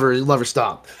Gambit. You'll never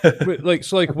stop.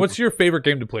 like, what's your favorite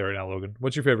game to play right now, Logan?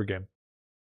 What's your favorite game?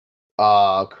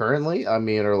 Currently,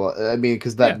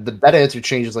 because that answer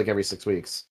changes like every 6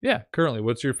 weeks. Yeah, currently,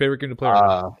 what's your favorite game to play right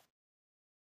now?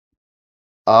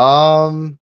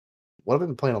 What have I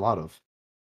been playing a lot of?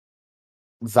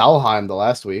 Valheim the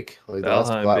last week, like the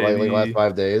Valheim, last baby.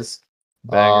 5 days.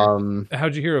 Banger.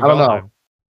 How'd you hear of I don't know.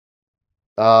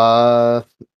 Valheim?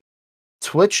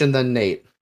 Twitch and then Nate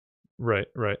Right.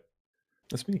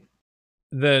 That's me.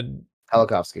 Then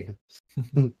Helikovsky.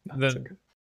 That's Then- okay.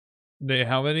 Nate,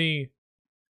 how many?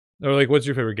 Or like, what's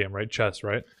your favorite game? Right, chess,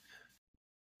 right?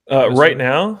 Right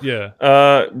now, Yeah.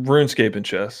 RuneScape and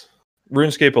chess.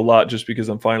 RuneScape a lot, just because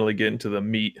I'm finally getting to the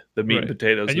meat and Right.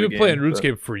 potatoes. And of you've the been playing game, but-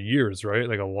 RuneScape for years, right?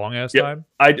 Like a long ass Yep. time.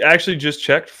 I actually just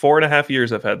checked 4.5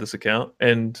 years I've had this account,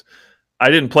 and I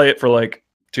didn't play it for like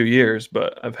 2 years,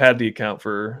 but I've had the account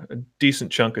for a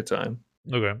decent chunk of time.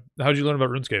 Okay. How'd you learn about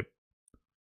RuneScape?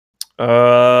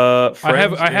 I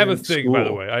I have a thing, by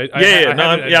the way. I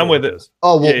I'm with it.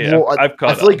 Oh well, Yeah, well, I've I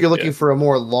caught feel like on, you're looking yeah. for a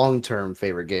more long-term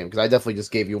favorite game because I definitely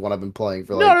just gave you one I've been playing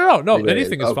for like. No. 3 days.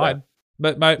 Anything is Okay. fine.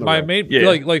 But my Okay. main Yeah,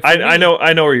 like for I me-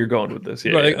 know where you're going with this.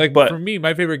 Yeah, Right, yeah. like but for me,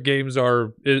 my favorite games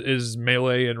is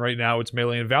Melee, and right now it's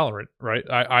Melee and Valorant. Right,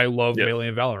 I love Yep. Melee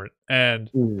and Valorant, and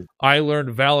Mm. I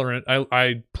learned Valorant.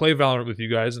 I play Valorant with you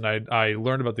guys, and I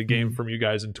learned about the game from you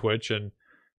guys in Twitch, and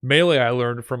Melee I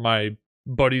learned from my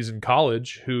buddies in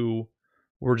college who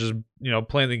were just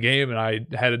playing the game, and I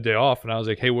had a day off, and I was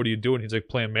like, hey, what are you doing? He's like,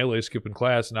 playing Melee, skipping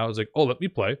class, and I was like, oh, let me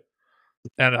play.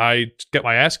 And I got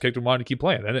my ass kicked and wanted to keep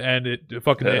playing, and it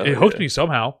fucking Hell it hooked yeah. me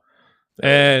somehow.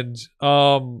 And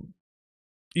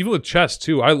even with chess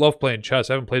too, I love playing chess.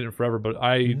 I haven't played it in forever, but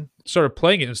I Mhm. started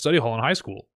playing it in study hall in high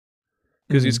school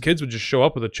because these kids would just show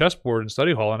up with a chessboard in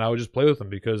study hall, and I would just play with them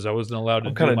because I wasn't allowed to.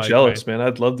 I'm do kind of my- jealous, man.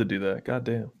 I'd love to do that. God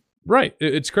damn. Right,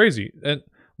 it's crazy. And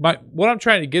what I'm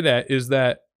trying to get at is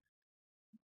that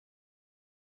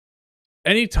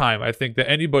anytime I think that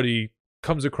anybody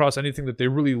comes across anything that they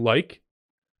really like,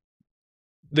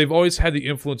 they've always had the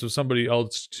influence of somebody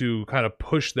else to kind of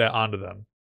push that onto them.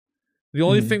 The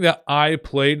only Mhm. thing that I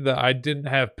played that I didn't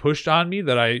have pushed on me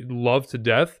that I love to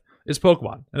death is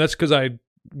Pokemon. And that's because I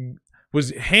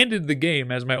was handed the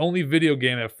game as my only video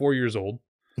game at 4 years old,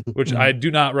 which I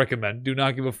do not recommend. Do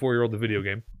not give a 4-year-old a video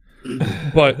game.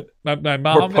 But my Or mom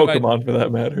and my Pokemon, for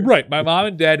that matter. right, my mom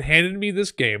and dad handed me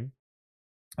this game,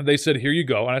 and they said, "Here you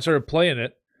go." And I started playing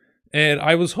it, and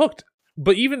I was hooked.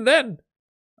 But even then,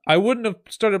 I wouldn't have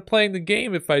started playing the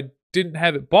game if I didn't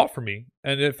have it bought for me,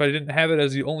 and if I didn't have it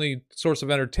as the only source of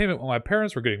entertainment when my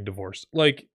parents were getting divorced.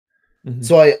 Like, Mhm.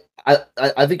 So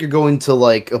I think you're going to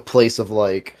like a place of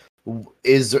like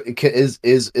is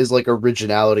like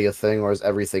originality a thing or is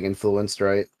everything influenced,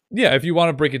 right? yeah, if you want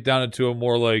to break it down into a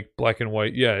more like black and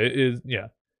white, yeah, it is. Yeah,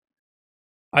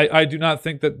 I do not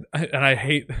think that, and I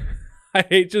hate I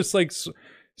hate just like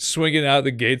swinging out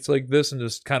the gates like this and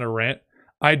just kind of rant.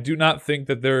 I do not think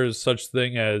that there is such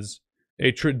thing as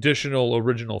a traditional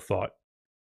original thought.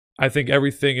 I think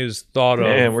everything is thought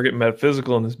Man, of. we're getting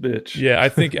metaphysical in this bitch. Yeah, I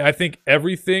think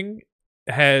everything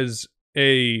has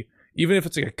a, even if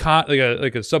it's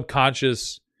like a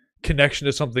subconscious connection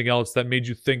to something else that made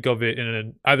you think of it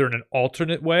in either in an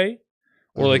alternate way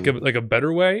or like a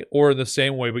better way or in the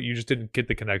same way, but you just didn't get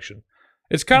the connection.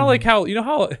 It's kind of like how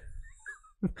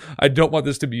I don't want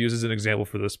this to be used as an example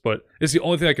for this, but it's the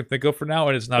only thing I can think of for now,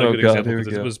 and it's not a Oh, good God, example here we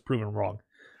because it go. was proven wrong.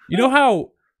 You know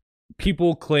how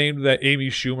people claimed that Amy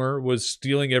Schumer was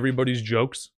stealing everybody's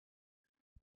jokes?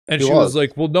 And She she was was.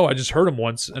 like, well, no, I just heard him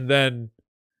once, and then,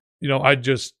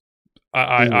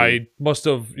 I must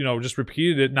have, just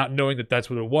repeated it, not knowing that that's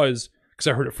what it was, because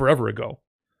I heard it forever ago.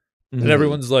 Mhm. And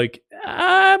everyone's like,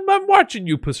 I'm watching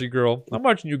you, pussy girl. I'm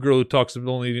watching you, girl who talks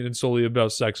only and solely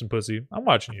about sex and pussy. I'm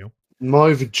watching you.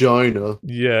 My vagina.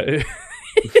 Yeah.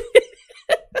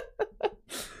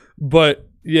 But,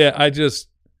 yeah,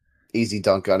 Easy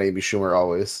dunk on Amy Schumer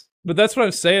always. but that's what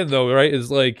I'm saying, though, right?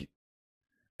 Is like,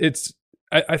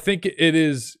 I think it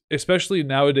is, especially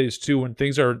nowadays, too, when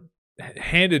things are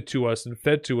handed to us and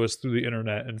fed to us through the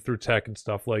internet and through tech and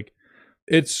stuff. Like,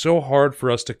 it's so hard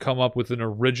for us to come up with an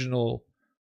original,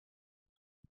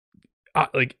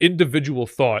 like, individual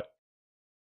thought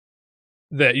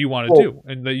that you want to do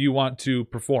and that you want to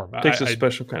perform. Takes a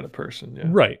special kind of person. Yeah.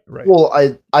 Right. Well,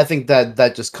 I think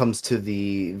that just comes to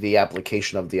the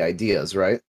application of the ideas,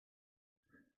 right?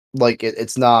 Like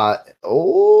it's not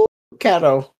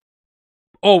Cato.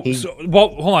 Oh,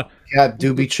 hold on. Yeah,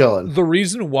 do be chilling. The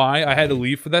reason why I had to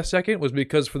leave for that second was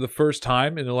because for the first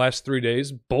time in the last 3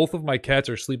 days, both of my cats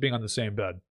are sleeping on the same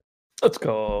bed. Let's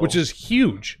go. Which is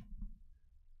huge.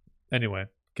 Anyway,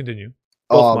 continue.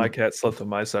 Both my cats slept on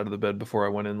my side of the bed before I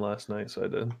went in last night, so I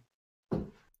did.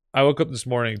 I woke up this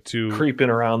morning to creeping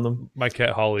around them. My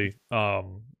cat Holly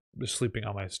was sleeping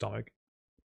on my stomach.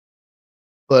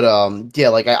 But yeah,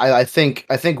 like I think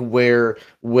where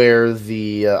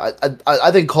the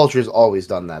I think culture has always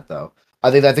done that though.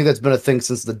 I think that's been a thing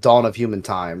since the dawn of human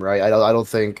time, right? I don't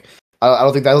think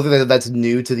that that's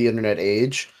new to the internet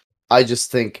age. I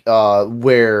just think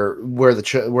where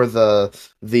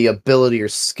the ability or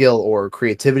skill or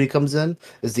creativity comes in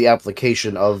is the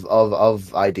application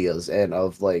of ideas and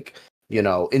of, like, you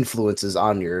know, influences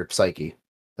on your psyche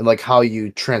and like how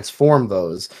you transform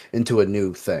those into a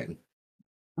new thing.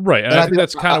 Right, and I think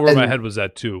that's kind of where my head was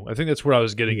at too. I think that's where I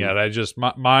was getting at. I just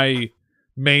my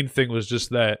main thing was just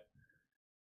that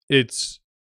I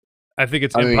think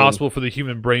it's impossible for the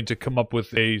human brain to come up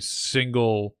with a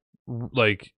single,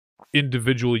 like,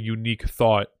 individual unique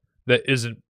thought that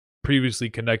isn't previously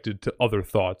connected to other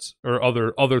thoughts or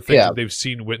other things that they've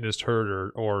seen, witnessed,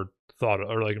 heard, or thought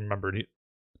or like remembered.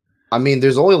 I mean,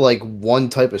 there's only like one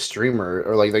type of streamer,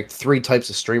 or like three types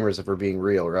of streamers if we're being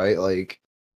real, right? Like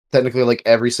technically, like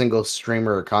every single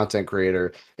streamer or content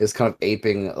creator is kind of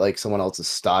aping like someone else's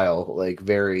style, like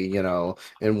very, you know,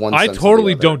 in one sense. I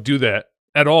totally don't do that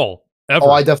at all. Ever.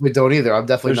 Oh, I definitely don't either. I'm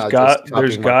definitely There's God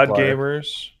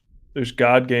gamers. There's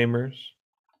God gamers.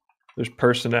 There's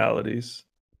personalities.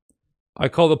 I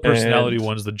call the personality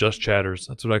ones the just chatters.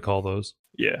 That's what I call those.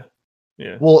 Yeah.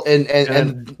 Yeah. Well,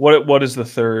 and what is the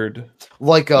third?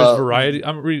 Like there's variety.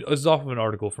 I'm reading. This is off of an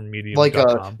article from Medium.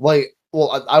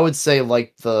 Well, I would say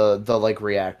like the like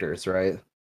reactors, right?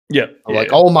 Yeah.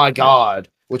 Like, oh my god,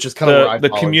 which is kind of where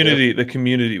the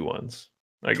community ones,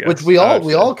 I guess. Which we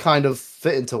all kind of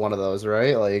fit into one of those,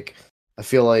 right? Like, I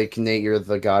feel like Nate, you're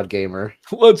the God gamer.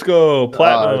 Let's go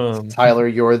platinum. Tyler,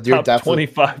 you're definitely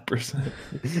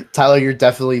 25%. Tyler, you're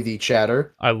definitely the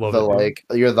chatter. I love it. Like,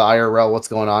 you're the IRL. What's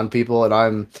going on, people?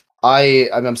 And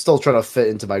I'm still trying to fit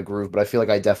into my groove, but I feel like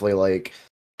I definitely like,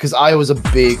 because I was a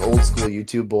big old school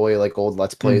YouTube boy, like old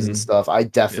Let's Plays and stuff. I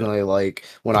definitely like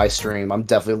when I stream. I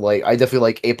definitely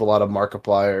ape a lot of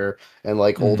Markiplier and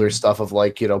like older stuff of,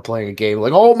 like, you know, playing a game.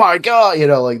 Like, oh my god, you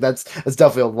know, like that's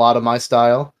definitely a lot of my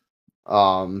style.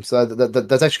 So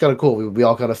that's actually kind of cool. We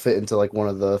all kind of fit into like one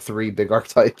of the three big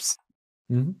archetypes.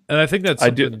 And I think that's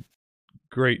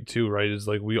great too, right? Is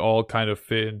like we all kind of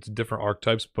fit into different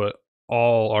archetypes, but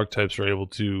all archetypes are able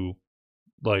to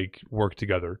like work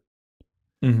together,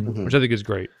 which I think is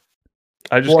great.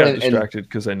 I just got distracted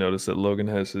because I noticed that Logan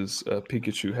has his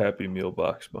Pikachu Happy Meal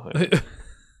box behind him.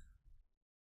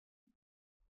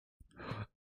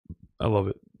 I love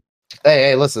it.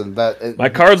 Hey, listen, my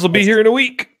cards will be here in a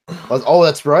week. Oh,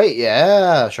 that's right.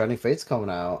 Yeah, Shining Fate's coming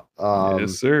out.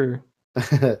 Yes, sir.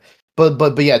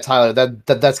 but yeah, Tyler,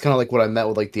 that's kind of like what I meant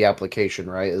with like the application,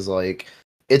 right? Is like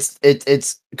it's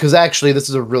because actually this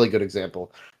is a really good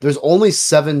example. There's only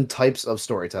 7 types of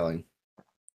storytelling.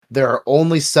 There are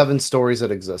only 7 stories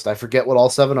that exist. I forget what all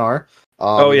 7 are.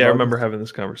 I remember having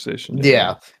this conversation.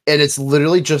 Yeah, and it's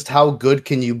literally just how good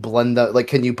can you blend that? Like,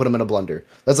 can you put them in a blender?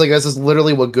 This is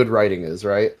literally what good writing is,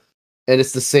 right? And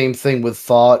it's the same thing with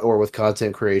thought or with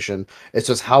content creation. It's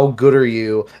just how good are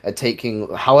you at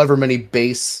taking however many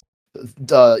base,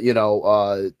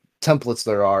 templates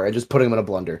there are and just putting them in a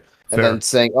blender. Fair. And then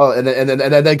saying, and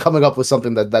then coming up with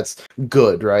something that's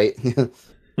good, right?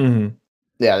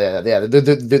 Yeah.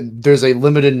 There's a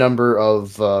limited number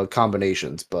of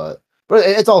combinations, but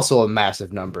it's also a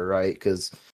massive number, right? Because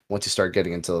once you start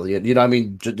getting into, you know, I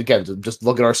mean, just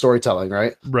look at our storytelling,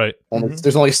 right? Right.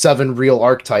 There's only 7 real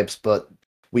archetypes, but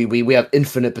we have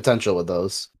infinite potential with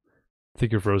those. I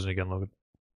think you're frozen again, Logan.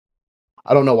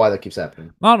 I don't know why that keeps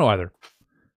happening. I don't know either.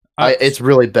 It's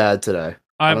really bad today.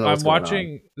 I'm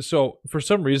watching. So for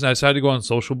some reason, I decided to go on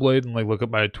Social Blade and like look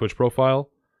at my Twitch profile,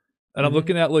 and I'm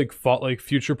looking at like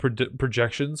future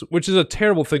projections, which is a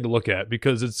terrible thing to look at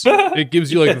because it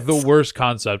gives you like the worst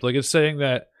concept. Like it's saying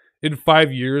that in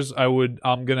 5 years,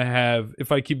 I'm gonna have,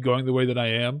 if I keep going the way that I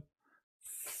am,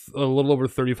 a little over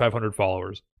 3,500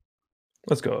 followers.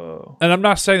 Let's go. And I'm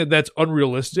not saying that that's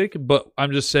unrealistic, but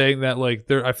I'm just saying that like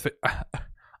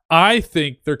I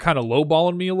think they're kind of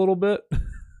lowballing me a little bit.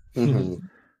 Mhm.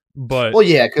 But Well,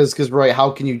 yeah, because right,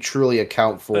 how can you truly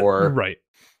account for right.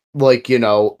 like, you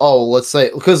know, oh, let's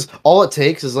say, because all it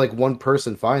takes is like one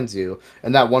person finds you,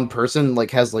 and that one person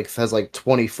has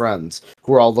 20 friends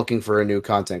who are all looking for a new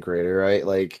content creator, right?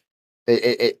 Like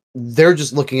they're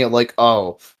just looking at like,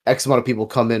 oh, X amount of people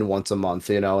come in once a month,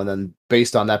 you know, and then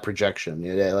based on that projection,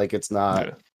 like it's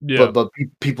not, Yeah. Yeah. but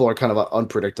people are kind of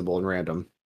unpredictable and random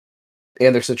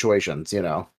and their situations, you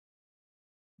know.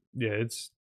 Yeah,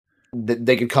 it's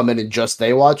They can come in and just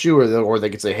they watch you, or they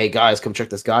could say, hey guys, come check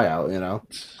this guy out, you know,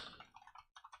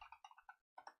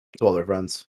 to all their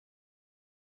friends.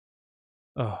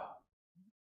 oh.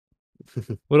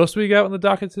 What else do we got on the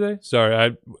docket today?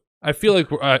 Sorry, I feel like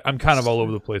I'm kind of all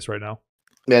over the place right now.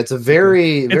 Yeah, it's a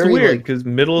very, It's very weird like, because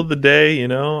middle of the day, you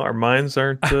know, our minds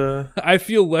aren't. I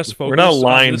feel less focused We're not on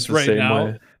aligned this the right same now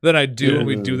way. than I do when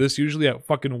we Yeah. do this usually at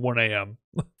fucking 1 a.m.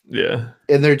 Yeah.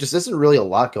 and there just isn't really a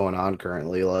lot going on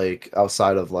currently, like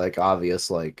outside of like obvious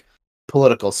like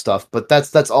political stuff, but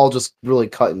that's all just really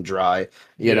cut and dry.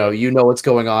 You know what's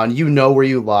going on, you know where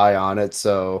you lie on it,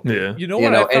 so Yeah. You know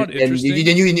what I found interesting?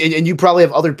 and you probably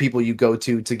have other people you go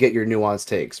to get your nuanced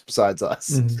takes besides us.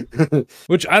 Mhm.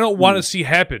 Which I don't want to see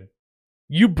happen.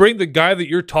 You bring the guy that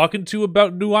you're talking to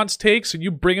about nuanced takes, and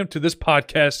you bring him to this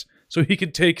podcast so he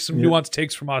can take some Yeah. nuanced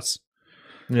takes from us.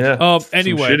 Yeah.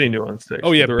 Anyway. Some shitty nuance takes.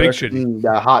 Oh yeah, for the big record.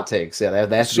 shitty. Hot takes, yeah,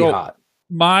 they have to be hot.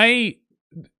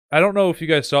 I don't know if you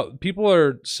guys saw. People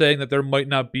are saying that there might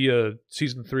not be a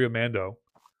season 3 of Mando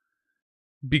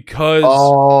because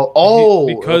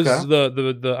Okay.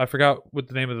 the I forgot what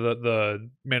the name of the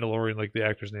Mandalorian, like the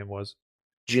actor's name was.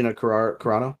 Gina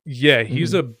Carano. Yeah,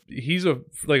 he's a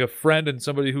like a friend and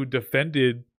somebody who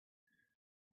defended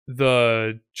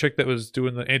the chick that was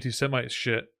doing the anti-Semite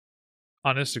shit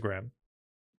on Instagram.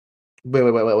 Wait.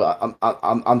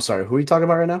 I'm sorry. Who are you talking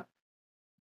about right now?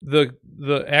 The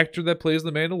actor that plays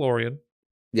the Mandalorian.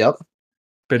 Yep.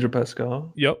 Pedro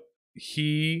Pascal. Yep,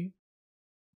 he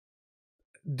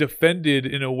defended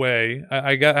in a way.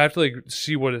 I have to like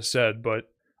see what it said, but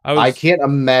I can't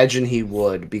imagine he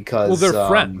would because they're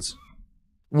friends.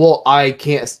 Well, I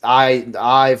can't.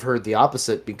 I've heard the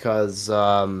opposite because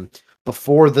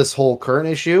before this whole current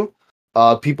issue,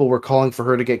 people were calling for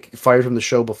her to get fired from the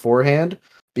show beforehand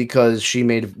because she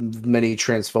made many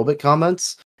transphobic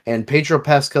comments, and Pedro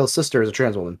Pascal's sister is a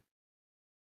trans woman.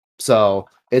 So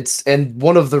and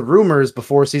one of the rumors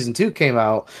before season 2 came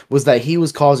out was that he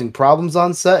was causing problems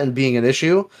on set and being an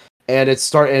issue.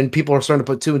 And people are starting to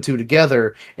put 2 and 2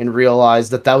 together and realize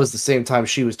that was the same time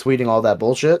she was tweeting all that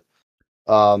bullshit.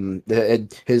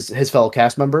 His fellow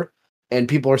cast member, and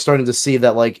people are starting to see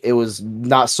that like it was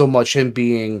not so much him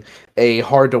being a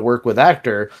hard to work with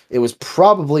actor, it was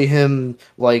probably him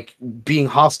like being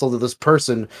hostile to this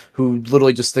person who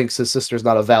literally just thinks his sister's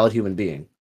not a valid human being.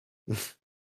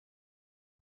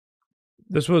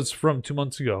 This was from 2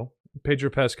 months ago. Pedro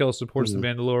Pascal supports Mhm. the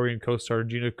Mandalorian co-star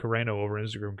Gina Carano over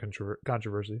Instagram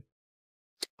controversy.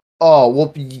 Oh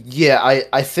well, yeah.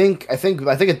 I think at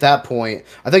that point,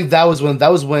 I think that was when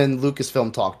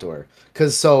Lucasfilm talked to her,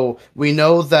 because so we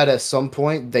know that at some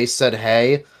point they said,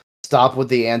 "Hey, stop with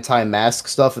the anti-mask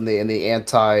stuff and the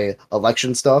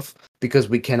anti-election stuff because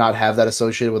we cannot have that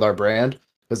associated with our brand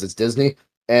because it's Disney."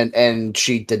 And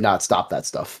she did not stop that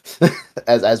stuff,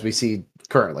 as we see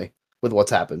currently with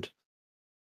what's happened.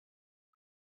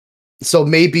 So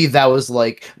maybe that was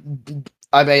like.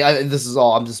 I mean, this is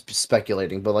all I'm just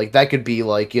speculating, but like that could be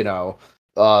like, you know,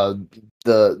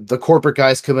 the corporate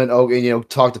guys come in, and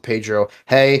talk to Pedro.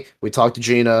 Hey, we talked to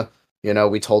Gina.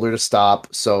 We told her to stop.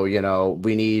 So we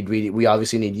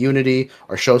obviously need unity.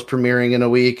 Our show's premiering in a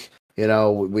week.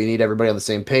 We need everybody on the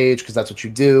same page because that's what you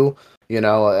do.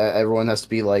 Everyone has to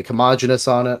be like homogenous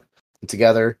on it and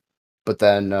together. But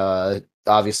then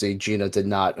obviously Gina did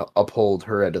not uphold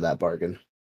her end of that bargain.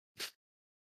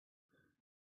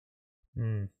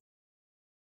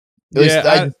 At least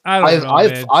I don't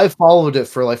know, I've followed it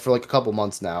for like a couple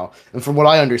months now, and from what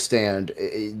I understand,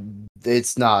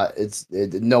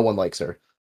 no one likes her.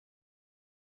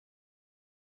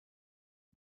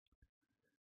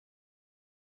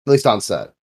 At least on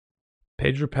set.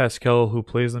 Pedro Pascal, who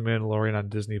plays the Mandalorian on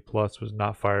Disney Plus, was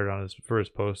not fired for his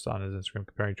post on his Instagram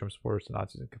comparing Trump supporters to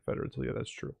Nazis and Confederates. Yeah, that's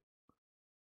true.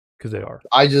 Because they are.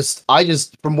 I just,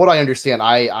 from what I understand,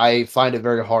 I find it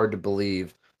very hard to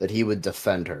believe that he would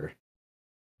defend her.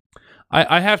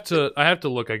 I have to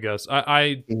look. I guess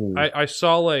I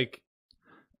saw like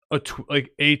a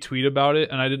tweet about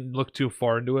it, and I didn't look too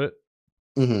far into it.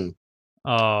 Mm-hmm.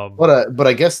 But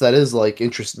I guess that is like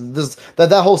interesting.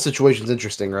 That whole situation's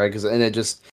interesting, right? Because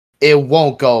it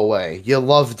won't go away. You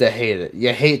love to hate it.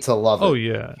 You hate to love it. Oh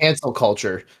yeah, Cancel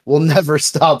culture will never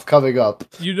stop coming up.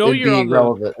 you know and you're being on the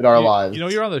relevant in our lives. You know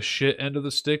you're on the shit end of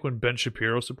the stick when Ben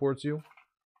Shapiro supports you.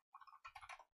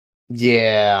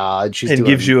 Yeah, and she's And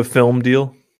gives you a film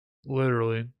deal.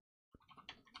 Literally.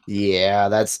 Yeah,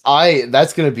 that's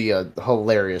gonna be a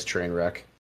hilarious train wreck.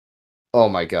 Oh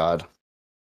my god.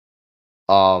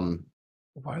 Why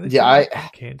are they Yeah,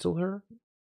 cancel her?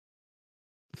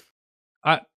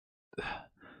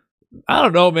 I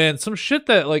don't know, man. Some shit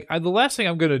that like the last thing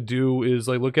I'm gonna do is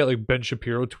like look at like Ben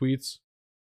Shapiro tweets.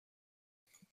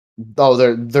 Oh,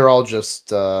 they're all just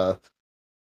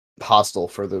hostile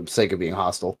for the sake of being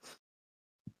hostile.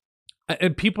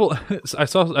 And people, I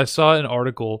saw an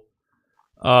article,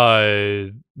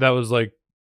 that was like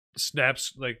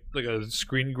snaps like a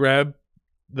screen grab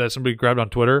that somebody grabbed on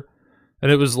Twitter, and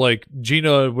it was like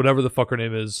Gina, whatever the fuck her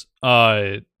name is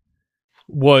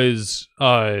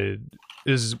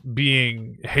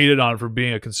being hated on for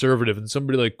being a conservative, and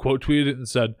somebody like quote tweeted it and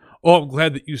said, "Oh, I'm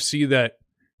glad that you see that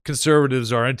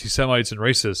conservatives are anti-Semites and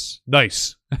racists.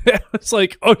 Nice." It's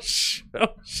like, oh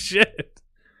shit.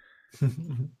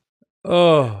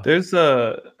 Oh, There's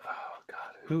oh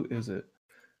god, who is it?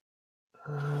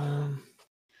 I'm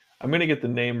gonna get the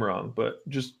name wrong, but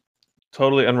just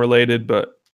totally unrelated,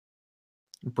 but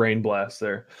brain blast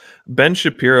there. Ben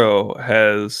Shapiro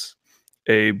has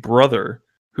a brother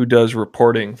who does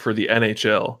reporting for the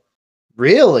NHL.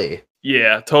 Really?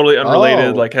 Yeah, totally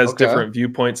unrelated, Oh, like has okay. different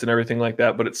viewpoints and everything like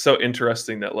that, but it's so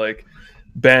interesting that like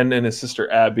Ben and his sister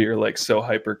Abby are like so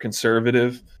hyper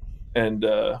conservative, and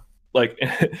like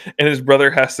and his brother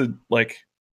has to like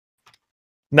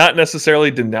not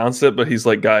necessarily denounce it, but he's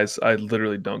like, guys, I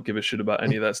literally don't give a shit about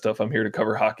any of that stuff. I'm here to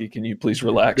cover hockey. Can you please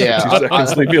relax Yeah, for 2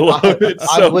 seconds? Leave me alone.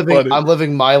 It's so funny. I'm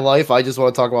living my life. I just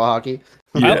want to talk about hockey.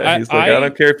 Yeah, he's like, I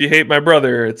don't care if you hate my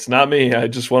brother. It's not me. I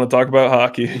just want to talk about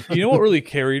hockey. You know what really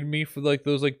carried me for like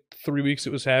those like 3 weeks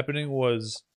it was happening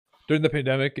was during the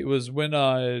pandemic. It was when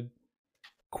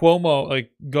Cuomo,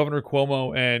 like Governor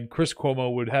Cuomo and Chris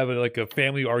Cuomo would have like a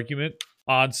family argument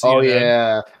on CNN. Oh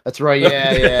yeah, that's right.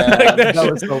 Yeah. Like,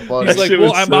 that was so funny. He's like, shit well,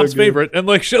 was I'm so mom's good. favorite, and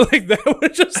like shit like that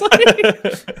was just like,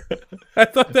 I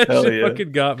thought that Hell shit yeah.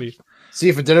 fucking got me. See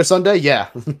you for dinner Sunday. Yeah.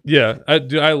 Yeah,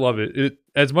 I love it. It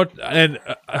as much, and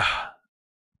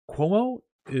Cuomo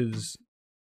he's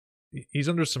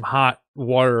under some hot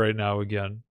water right now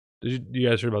again. You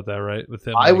guys heard about that, right? With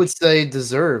him, I would say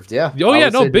deserved. Yeah. Oh I yeah,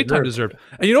 would no, say big time deserved.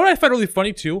 And you know what I found really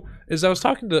funny too is I was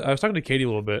talking to Katie a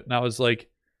little bit, and I was like,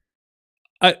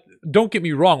 don't get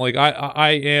me wrong, like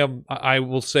I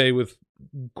will say with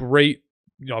great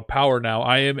power now,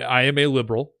 I am a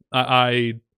liberal.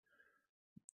 Yikes.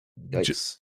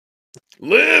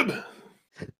 Lib.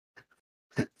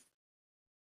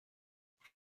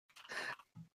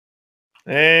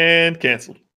 And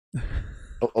canceled.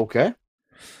 Okay.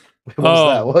 What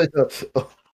was that? What?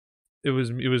 It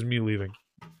was me leaving.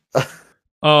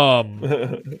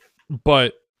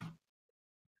 But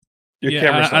Your yeah,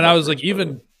 camera's and not I up was like, first, by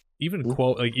the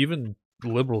way. even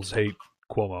liberals hate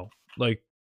Cuomo. Like,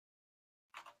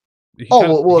 he Oh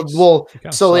kinda- well. he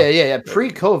kinda So sucks. yeah.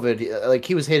 Pre-COVID, like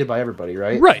he was hated by everybody,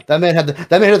 right? Right. That man had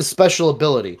the special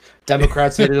ability.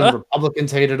 Democrats hated him.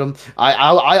 Republicans hated him.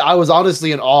 I was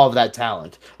honestly in awe of that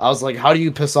talent. I was like, how do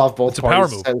you piss off both It's a power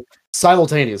parties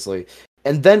simultaneously?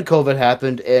 And then COVID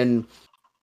happened, and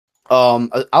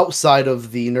outside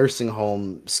of the nursing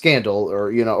home scandal,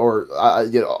 or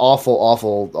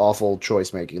awful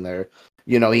choice making there.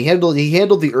 He handled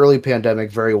the early pandemic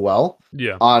very well.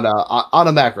 Yeah. On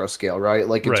a macro scale, right?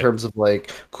 Like in Right. terms of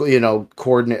like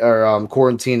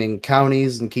quarantining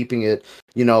counties and keeping it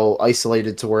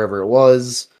isolated to wherever it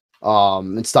was,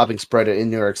 and stopping spread it in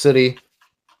New York City.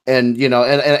 And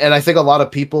and I think a lot of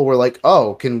people were like,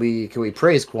 "Oh, can we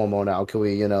praise Cuomo now? Can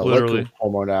we Literally. like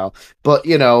Cuomo now?" But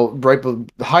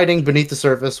hiding beneath the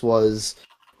surface was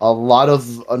a lot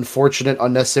of unfortunate,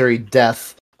 unnecessary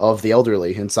death of the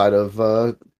elderly inside of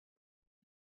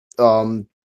tons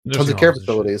Nursing of care homes and shit.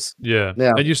 facilities. Yeah.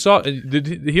 Yeah. And you saw,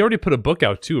 he already put a book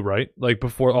out too, right? Like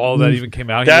before all that even came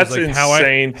out. He That's was like,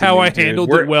 insane. how I dude. handled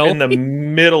We're it well. in the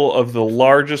middle of the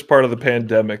largest part of the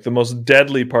pandemic, the most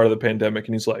deadly part of the pandemic,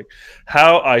 and he's like,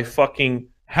 "How I fucking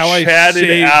how I chatted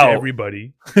saved out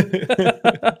everybody.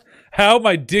 How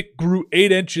my dick grew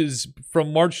 8 inches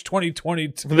from March 2020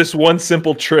 to this one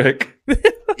simple trick."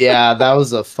 Yeah, that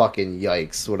was a fucking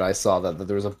yikes when I saw that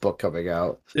there was a book coming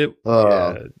out. it.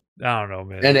 Uh, Yeah, I don't know,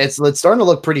 man. And it's starting to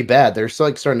look pretty bad. They're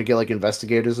still starting to get like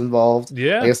investigators involved.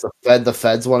 Yeah. I guess the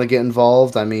feds want to get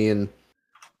involved. I mean,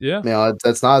 Yeah. You know,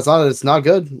 it's not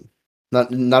good.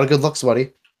 Not a good look,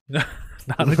 sweaty. Not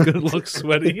a good look,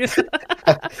 sweaty.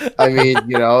 I mean,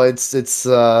 you know, it's at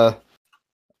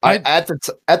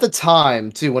the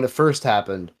time too when it first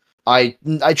happened, I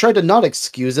tried to not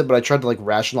excuse it, but I tried to like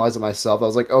rationalize it myself. I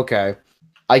was like, okay,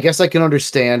 I guess I can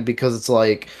understand because it's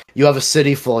like you have a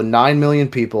city full of 9 million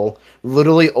people,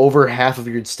 literally over half of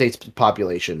your state's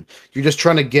population. You're just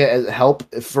trying to get help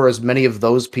for as many of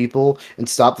those people and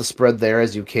stop the spread there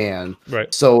as you can.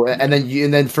 Right. So, and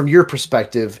then from your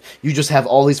perspective, you just have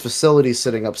all these facilities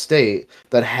sitting upstate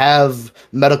that have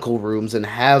medical rooms and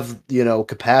have, you know,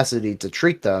 capacity to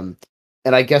treat them.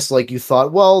 And I guess like you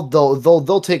thought, well,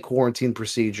 they'll take quarantine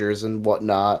procedures and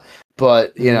whatnot,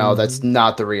 but you know that's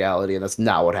not the reality, and that's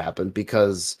not what happened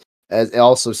because as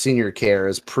also senior care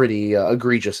is pretty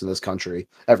egregious in this country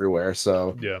everywhere.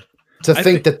 So Yeah. to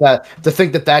think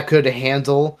that could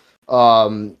handle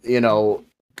you know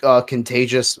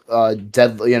contagious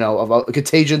deadly, you know, of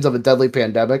contagions of a deadly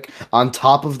pandemic on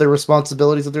top of their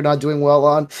responsibilities that they're not doing well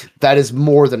on, that is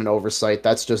more than an oversight.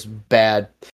 That's just bad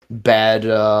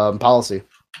policy.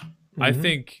 I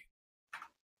think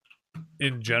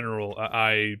in general,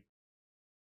 I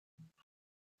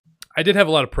did have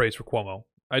a lot of praise for Cuomo.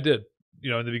 I did,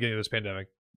 you know, in the beginning of this pandemic.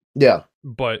 Yeah.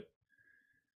 But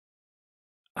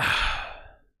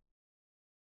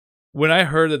when I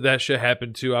heard that shit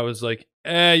happened too, I was like,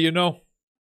 you know,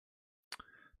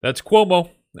 that's Cuomo.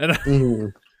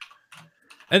 And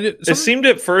and it seemed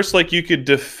at first like you could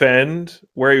defend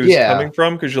where he was coming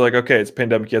from because you're like, okay, it's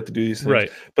pandemic, you have to do these things.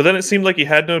 Right. But then it seemed like he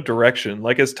had no direction.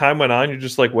 Like as time went on, you're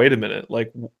just like, wait a minute,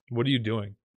 like what are you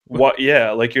doing? What?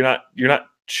 Yeah, like you're not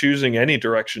choosing any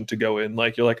direction to go in.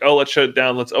 Like you're like, oh, let's shut it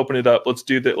down, let's open it up, let's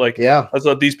do that. Like, let's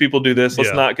let these people do this.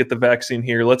 Let's not get the vaccine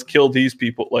here. Let's kill these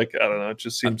people. Like, I don't know. It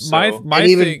just seems my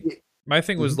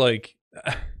thing was like,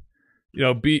 you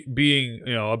know, being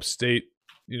you know upstate.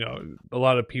 You know, a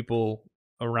lot of people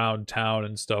around town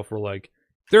and stuff were like,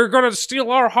 they're gonna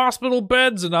steal our hospital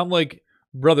beds, and I'm like,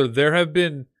 brother, there have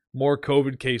been more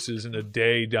COVID cases in a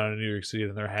day down in New York City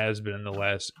than there has been in the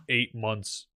last 8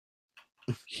 months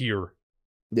here.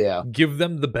 Yeah. Give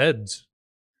them the beds.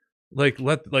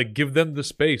 Give them the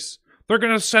space. They're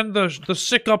gonna send the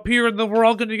sick up here and then we're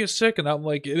all gonna get sick. And I'm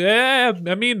like, yeah,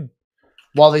 I mean,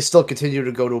 while they still continue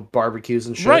to go to barbecues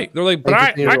and shit. Right. They're like, but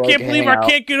I can't believe I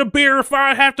can't get a beer if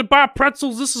I have to buy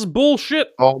pretzels. This is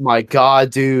bullshit. Oh my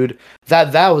god, dude.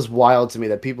 That was wild to me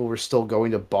that people were still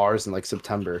going to bars in like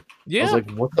September. Yeah. I was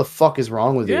like, what the fuck is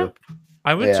wrong with you?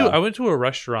 I went to a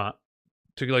restaurant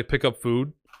to like pick up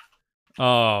food.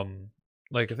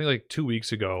 Like I think like 2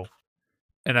 weeks ago.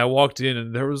 And I walked in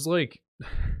and there was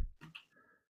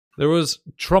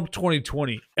Trump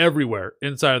 2020 everywhere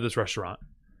inside of this restaurant.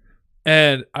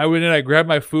 And I went in, I grabbed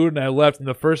my food, and I left. And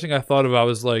the first thing I thought about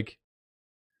was like,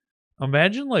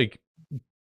 imagine like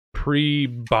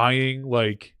pre-buying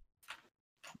like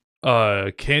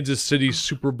Kansas City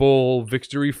Super Bowl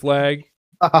victory flag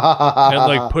and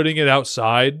like putting it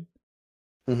outside,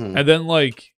 and then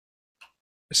like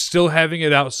still having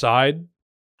it outside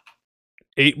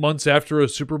 8 months after a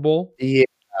Super Bowl. Yeah,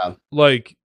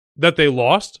 like that they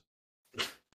lost.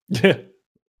 Yeah.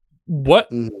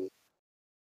 What?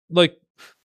 Like,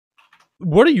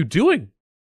 what are you doing?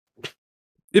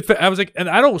 If I was like, and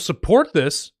I don't support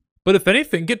this, but if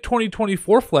anything, get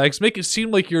 2024 flags. Make it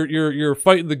seem like you're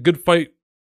fighting the good fight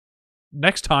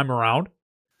next time around.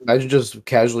 Imagine just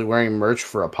casually wearing merch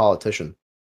for a politician.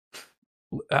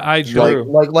 I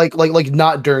like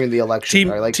not during the election. Team,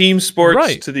 right? Like team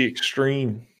sports to the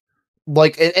extreme.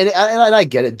 Like and I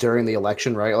get it during the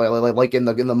election, right? Like in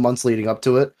the months leading up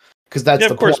to it. Because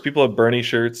that's of course people have Bernie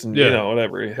shirts and you know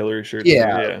whatever Hillary shirts.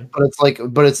 But it's like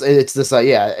it's this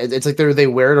it's like they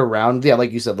wear it around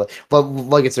like you said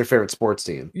like it's their favorite sports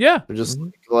team. Yeah, they're just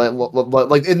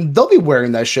like and they'll be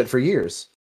wearing that shit for years.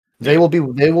 They will be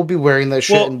wearing that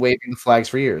shit and waving the flags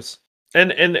for years.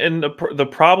 And the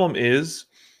problem is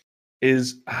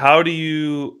how do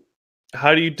you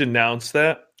denounce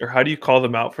that, or how do you call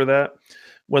them out for that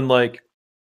when like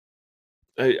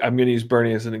I'm going to use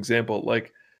Bernie as an example,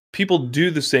 like. People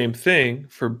do the same thing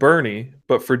for Bernie,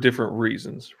 but for different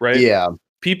reasons, right? Yeah.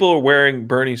 People are wearing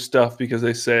Bernie stuff because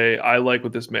they say, I like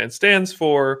what this man stands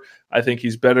for. I think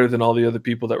he's better than all the other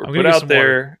people that were put out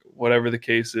there, whatever the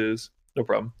case is. No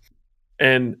problem.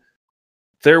 And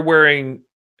they're wearing,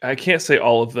 I can't say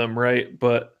all of them, right?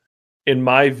 But in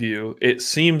my view, it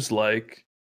seems like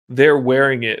they're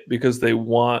wearing it because they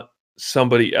want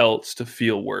somebody else to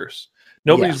feel worse.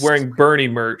 Nobody's wearing Bernie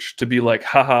merch to be like,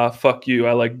 haha, fuck you.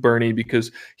 I like Bernie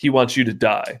because he wants you to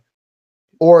die.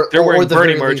 Or they're wearing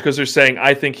Bernie merch because they're saying,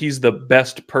 I think he's the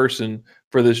best person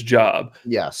for this job.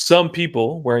 Yes. Some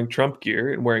people wearing Trump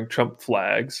gear and wearing Trump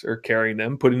flags or carrying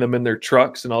them, putting them in their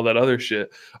trucks and all that other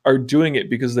shit are doing it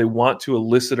because they want to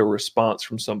elicit a response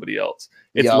from somebody else.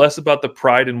 It's Yep. less about the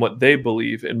pride in what they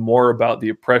believe and more about the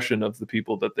oppression of the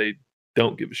people that they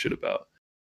don't give a shit about.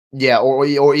 Yeah, or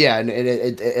yeah, and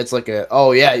it's like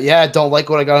don't like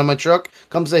what I got on my truck.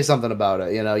 Come say something about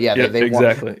it. Yeah, they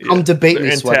exactly. want come debate They're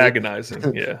me, sweaty.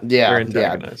 antagonizing. Yeah, Yeah, they're yeah.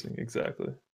 antagonizing.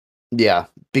 Exactly. Yeah,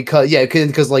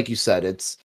 because like you said,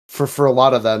 it's for a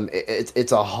lot of them,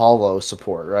 it's a hollow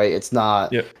support, right? It's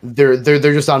not. Yep. They're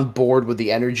just on board with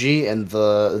the energy and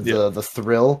the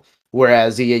thrill.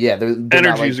 Whereas they're Energy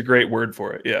not, like, is a great word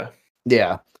for it. Yeah.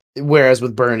 yeah. Whereas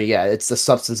with Bernie, it's the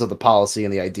substance of the policy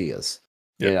and the ideas.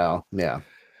 Yep. Yeah.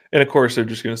 And of course, they're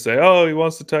just going to say, "Oh, he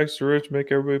wants to tax the rich,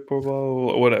 make everybody poor, blah, blah,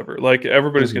 blah," whatever." Like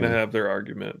everybody's going to have their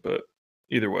argument, but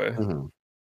either way,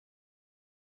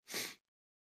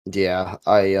 yeah.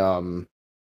 How do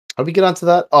we get onto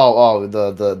that? Oh,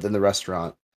 the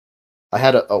restaurant. I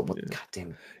had a god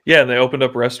damn. Yeah, and they opened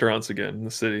up restaurants again in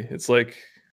the city. It's like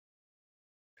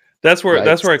that's where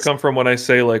I come from when I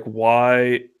say, like,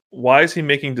 why is he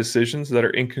making decisions that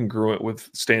are incongruent with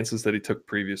stances that he took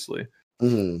previously?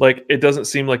 Like, it doesn't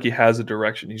seem like he has a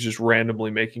direction. He's just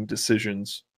randomly making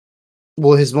decisions.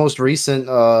 Well, his most recent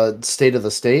State of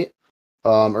the State,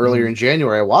 earlier in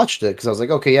January, I watched it because I was like,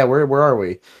 okay, yeah, where are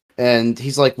we? And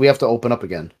he's like, we have to open up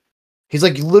again. He's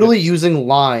like literally using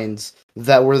lines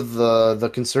that were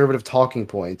the conservative talking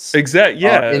points. Exactly.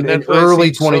 Yeah, in early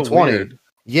 2020. So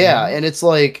yeah, and it's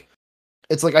like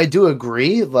I do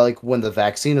agree. Like when the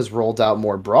vaccine is rolled out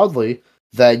more broadly,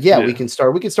 that we can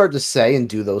start to say and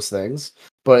do those things.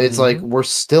 But it's like we're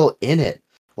still in it.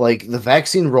 Like the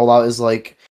vaccine rollout is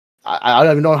like I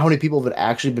don't even know how many people have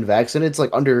actually been vaccinated. It's like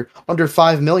under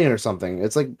 5 million or something.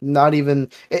 It's like not even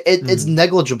it's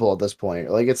negligible at this point.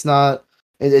 Like it's not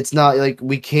like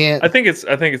we can't. I think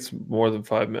it's more than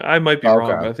 5 million. I might be wrong,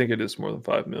 but I think it is more than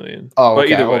 5 million. Oh,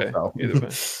 but okay, either way.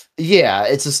 Yeah,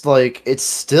 it's just like it's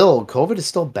still COVID is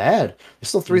still bad. There's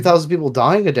still 3,000 people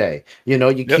dying a day. You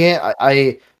can't.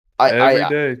 Every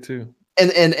day too.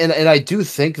 And I do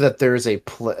think that there's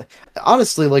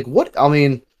honestly, like what I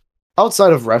mean,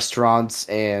 outside of restaurants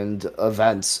and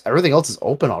events, everything else is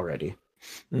open already.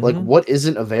 Like what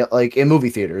isn't available? Like in movie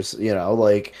theaters, there's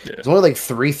only like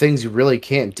 3 things you really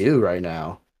can't do right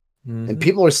now, and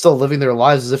people are still living their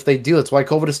lives as if they do. That's why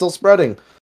COVID is still spreading.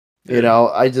 I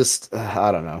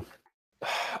don't know.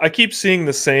 I keep seeing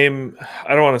the same.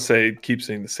 I don't want to say keep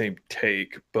seeing the same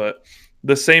take, but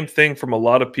the same thing from a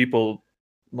lot of people,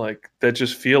 like that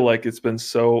just feel like it's been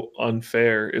so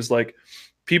unfair. Is like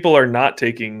people are not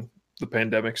taking the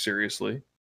pandemic seriously.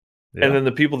 Yeah. And then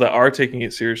the people that are taking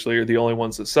it seriously are the only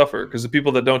ones that suffer, because the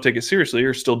people that don't take it seriously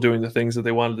are still doing the things that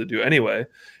they wanted to do anyway.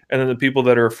 And then the people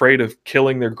that are afraid of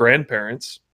killing their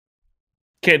grandparents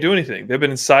can't do anything. They've been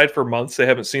inside for months. They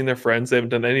haven't seen their friends. They haven't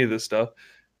done any of this stuff.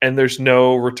 And there's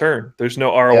no return. There's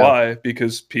no ROI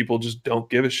because people just don't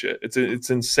give a shit. It's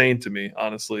insane to me,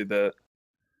 honestly, that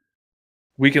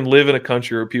we can live in a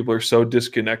country where people are so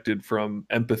disconnected from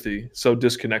empathy, so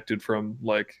disconnected from,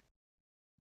 like,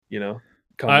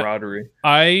 camaraderie.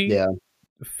 I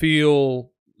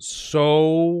feel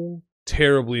so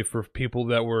terribly for people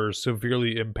that were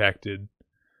severely impacted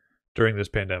during this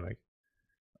pandemic.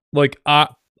 Like I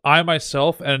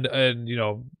myself and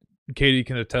Katie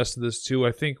can attest to this too.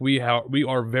 I think we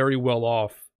are very well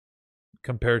off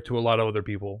compared to a lot of other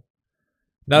people.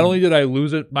 Not only did I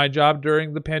lose my job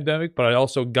during the pandemic, but I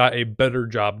also got a better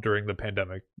job during the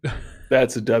pandemic.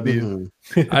 That's a W.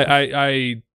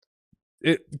 I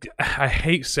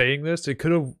hate saying this. It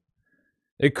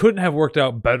couldn't have worked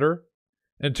out better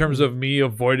in terms of me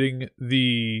avoiding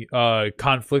the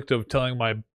conflict of telling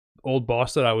my old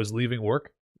boss that I was leaving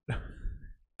work,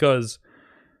 because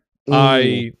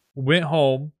I went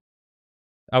home.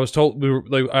 I was told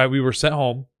we were sent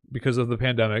home because of the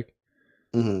pandemic,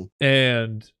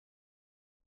 and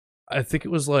I think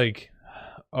it was like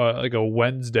a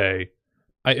Wednesday.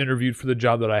 I interviewed for the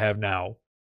job that I have now.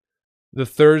 The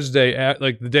Thursday,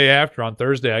 the day after, on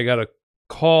Thursday, I got a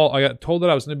call. I got told that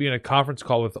I was going to be in a conference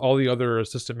call with all the other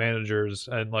assistant managers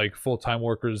and like full-time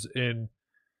workers in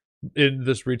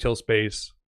this retail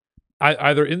space,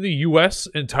 either in the U.S.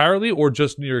 entirely or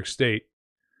just New York State.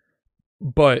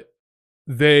 But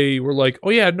they were like,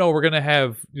 "Oh yeah, no, we're going to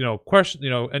have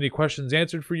any questions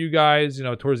answered for you guys,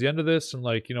 towards the end of this, and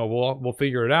like we'll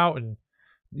figure it out and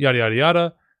yada yada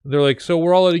yada." And they're like, "So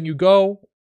we're all letting you go.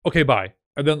 Okay, bye."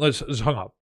 And then let's just hung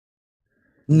up.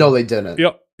 No, they didn't.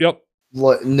 Yep.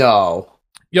 No.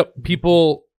 Yep.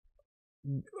 People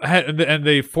had, and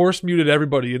they force muted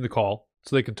everybody in the call.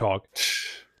 so they can talk.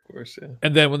 Of course, yeah.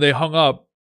 And then when they hung up,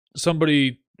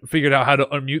 somebody figured out how to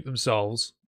unmute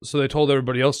themselves. So they told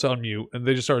everybody else to unmute, and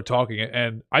they just started talking.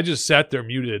 And I just sat there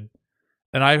muted,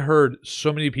 and I heard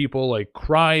so many people like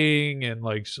crying and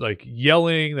like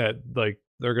yelling that like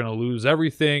they're gonna lose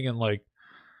everything, and like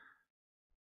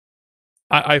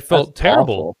I felt That's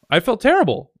terrible. awful. I felt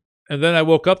terrible. And then I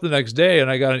woke up the next day and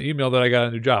I got an email that I got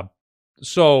a new job.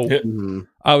 So Yeah. Mhm.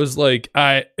 I was like,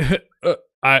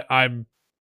 I'm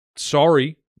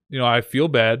sorry. You know, I feel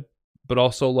bad, but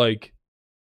also like,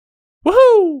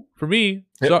 woohoo for me.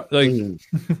 So, like,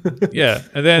 Mhm. yeah.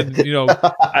 And then, you know,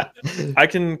 I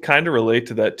can kind of relate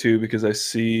to that too, because I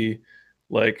see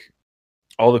like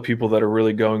all the people that are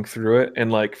really going through it.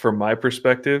 And like from my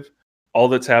perspective, all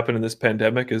that's happened in this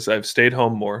pandemic is I've stayed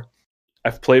home more.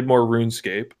 I've played more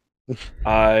RuneScape.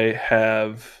 I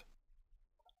have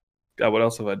God, what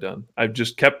else have I done? I've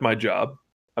just kept my job.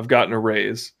 I've gotten a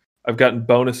raise. I've gotten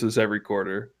bonuses every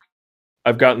quarter.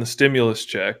 I've gotten the stimulus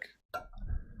check.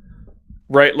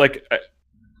 Right? Like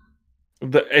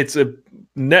it's a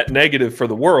net negative for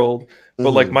the world,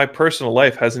 but like Mhm. my personal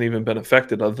life hasn't even been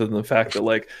affected other than the fact that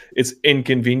like it's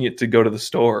inconvenient to go to the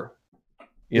store.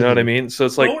 You know what I mean? So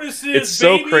it's like it's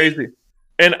so crazy.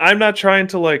 And I'm not trying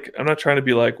to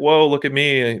be like, whoa, look at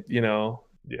me, you know,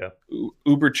 yeah.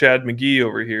 Uber Chad McGee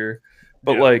over here.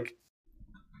 But Yeah. like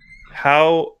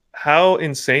how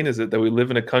insane is it that we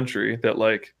live in a country that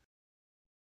like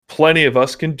plenty of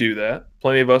us can do that.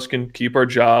 Plenty of us can keep our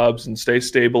jobs and stay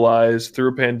stabilized through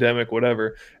a pandemic,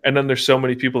 whatever. And then there's so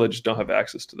many people that just don't have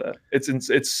access to that.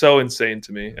 It's so insane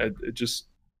to me. It just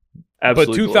But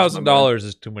absolutely blows my mind. $2,000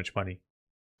 is too much money.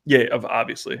 Yeah,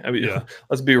 obviously. I mean, Yeah.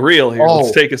 let's be real here. Oh,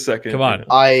 Let's take a second. come on. you know.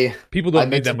 I People I don't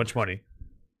need meant that to- much money.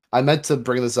 I meant to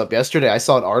bring this up yesterday. I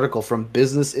saw an article from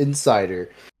Business Insider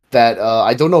that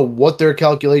I don't know what their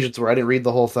calculations were. I didn't read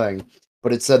the whole thing,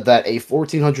 but it said that a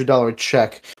 $1,400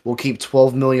 check will keep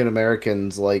 12 million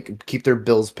Americans like keep their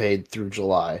bills paid through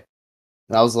July.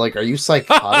 And I was like, "Are you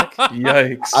psychotic?"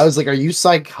 Yikes. I was like, "Are you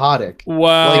psychotic?"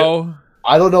 Wow.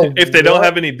 I don't know if they don't what-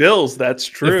 have any bills, that's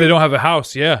true. If they don't have a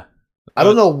house, yeah. I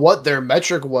don't know what their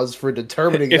metric was for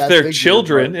determining if that they're figure,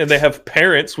 children but- and they have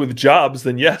parents with jobs,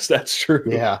 then yes, that's true.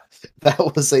 Yeah, that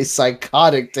was a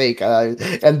psychotic take,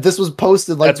 and this was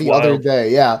posted like That's the other wild. day.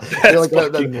 Yeah, That's They're like,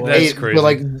 fucking wild. That's they're crazy.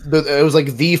 like it was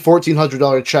like the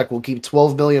 $1,400 check will keep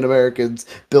 12 million Americans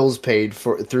bills paid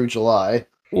for through July.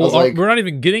 Well, was like- we're not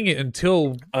even getting it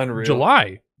until Unreal.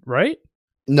 July, right?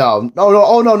 No,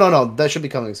 no, that should be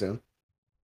coming soon.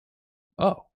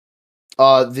 Oh.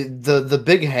 The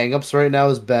big hangups right now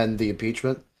has been the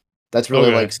impeachment. That's really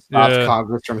Okay. like stopped Yeah.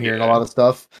 Congress from hearing a Yeah. lot of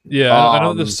stuff. Yeah, I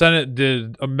know the Um, Senate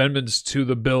did amendments to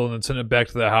the bill and then sent it back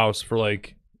to the House for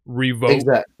like revote,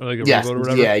 Exactly. or like a Yes. revote or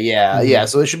whatever. Yeah.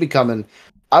 So it should be coming.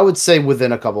 I would say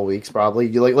within a couple weeks, probably.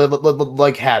 You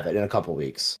like have it in a couple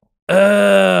weeks.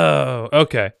 Oh,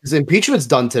 okay. Because impeachment's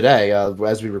done today,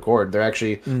 as we record. They're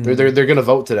actually Mhm. they're gonna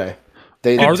vote today.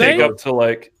 It Are could take they? up to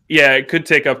like it could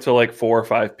take up to like 4 or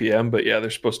 5 p.m. But yeah, they're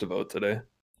supposed to vote today.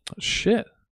 Shit.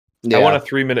 Yeah. I won a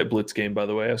 3-minute blitz game, by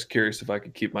the way. I was curious if I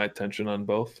could keep my attention on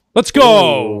both. Let's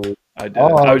go. Ooh. I did.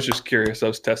 Oh. I was just curious. I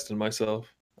was testing myself.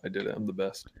 I did it. I'm the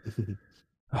best.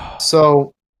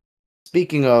 So,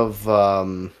 speaking of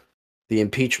the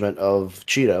impeachment of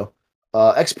Cheeto,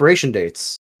 expiration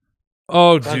dates.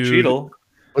 Oh, Don dude. Cheadle.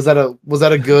 Was that a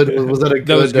good? Was that a good?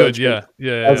 That was good. Yeah.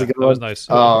 Yeah. That was a yeah. good That was one.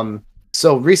 nice.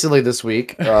 So recently this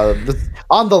week,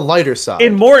 on the lighter side,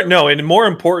 In more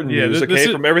important Yeah, news, this okay,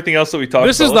 is- from everything else that we talked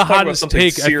This about. is the let's talk about hottest something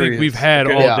take I think serious, we've had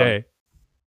okay? all Yeah. day.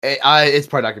 it's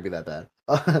probably not gonna be that bad.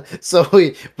 So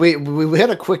we had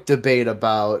a quick debate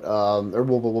about, or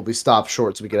we'll be stopped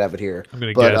short so we can have it here, I'm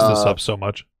gonna But, gas this up so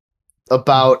much.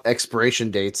 about expiration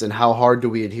dates and how hard do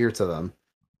we adhere to them.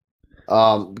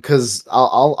 Because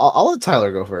I'll let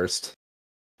Tyler go first.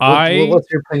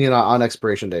 What's your opinion on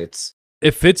expiration dates?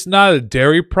 If it's not a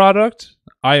dairy product,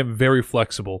 I am very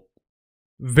flexible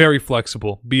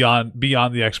beyond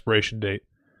the expiration date.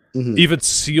 Mhm. If it's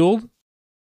sealed,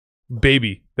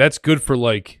 baby, that's good for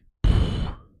like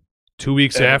 2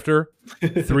 weeks Yeah. after,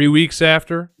 3 weeks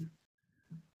after.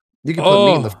 You can put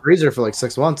meat in the Oh. freezer for like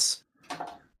 6 months.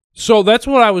 So that's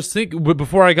what I was thinking. But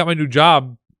before I got my new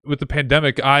job with the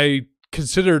pandemic, I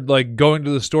considered like going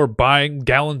to the store, buying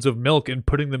gallons of milk, and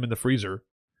putting them in the freezer.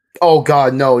 Oh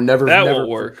God, no, never. That never. won't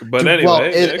work. But Dude, anyway, well,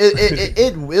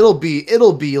 Nick.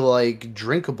 it'll be like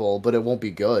drinkable, but it won't be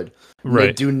good.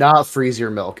 Right. Do not freeze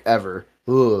your milk ever.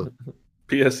 Ugh.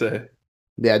 PSA.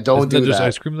 Yeah, don't Isn't do that just that.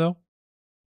 ice cream though?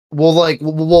 Well, I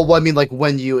mean, like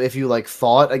if you like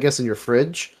thaw it, I guess in your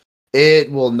fridge,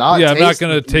 It will not. Yeah, I'm not taste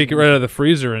gonna take it right out of the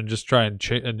freezer and just try and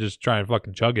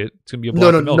fucking chug it. It's gonna be a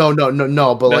block No, of milk.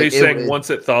 no. But No, like, he's saying once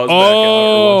it thaws back out,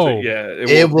 Oh! or once it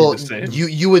it won't will. be the same.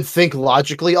 You would think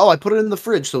logically, oh, I put it in the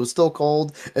fridge, so it's still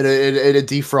cold, and it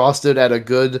defrosted at a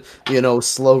good,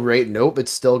 slow rate. Nope,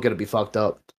 it's still gonna be fucked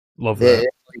up. Love that.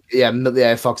 Yeah, it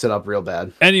fucks it up real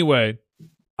bad. Anyway,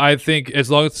 I think as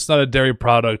long as it's not a dairy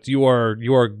product, you are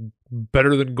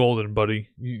better than golden, buddy.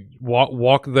 You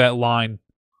walk that line.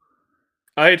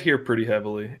 I adhere pretty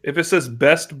heavily. If it says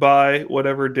best by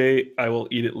whatever date, I will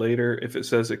eat it later. If it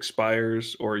says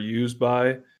expires or used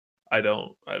by, I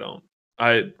don't.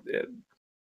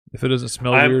 If it doesn't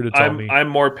smell weird, it's on me. I'm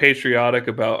more patriotic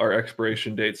about our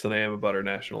expiration dates than I am about our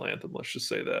national anthem. Let's just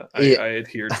say that. I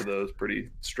adhere to those pretty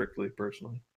strictly,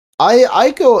 personally.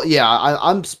 I go, yeah.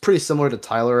 I'm pretty similar to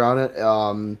Tyler on it.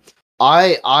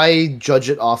 I judge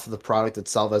it off of the product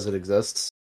itself as it exists.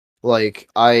 Like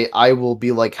I will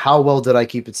be like, how well did I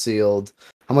keep it sealed?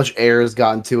 How much air has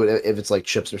gotten to it if it's like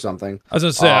chips or something? I was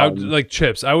gonna say, I would like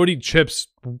chips. I would eat chips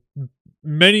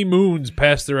many moons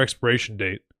past their expiration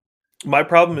date. My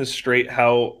problem is straight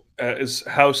how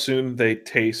soon they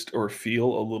taste or feel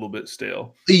a little bit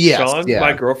stale. Yes, Sean, yeah.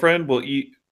 my girlfriend, will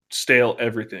eat stale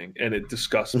everything, and it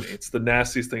disgusts me. It's the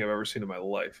nastiest thing I've ever seen in my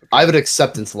life. Okay? I have an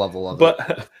acceptance level of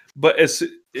it. But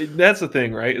that's the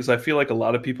thing, right? Is I feel like a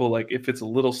lot of people, like, if it's a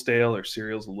little stale or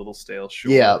cereal's a little stale,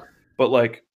 sure. Yeah. But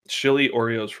like chili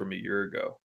Oreos from a year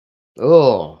ago.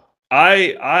 Oh.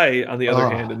 I on the other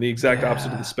hand, in the exact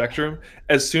opposite of the spectrum,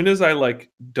 as soon as I like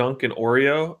dunk an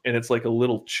Oreo and it's like a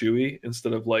little chewy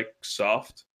instead of like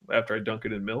soft after I dunk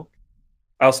it in milk,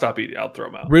 I'll stop eating. I'll throw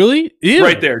them out. Really? Ew.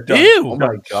 Right there. Done. Ew. Oh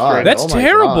my god. That's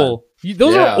terrible.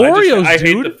 Those are Oreos, I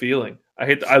dude. hate the feeling.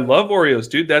 I love Oreos,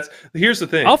 dude. Here's the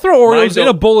thing. I'll throw Oreos in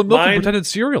a bowl of milk and pretend it's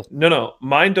cereal. No.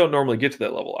 Mine don't normally get to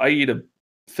that level. I eat a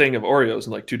thing of Oreos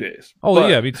in like 2 days. Oh,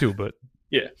 yeah, me too, but...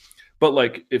 Yeah. But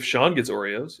like if Sean gets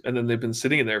Oreos and then they've been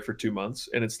sitting in there for 2 months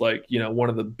and it's like,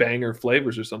 one of the banger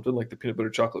flavors or something like the peanut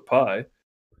butter chocolate pie,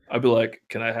 I'd be like,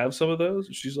 can I have some of those?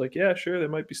 And she's like, yeah, sure. They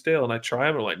might be stale. And I try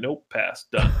them and I'm like, nope, pass,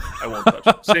 done. I won't touch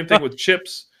them. Same thing with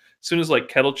chips. As soon as like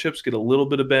kettle chips get a little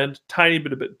bit of bend, tiny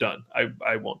bit of it, done.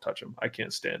 I won't touch them. I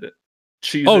can't stand it.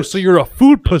 Oh, so you're a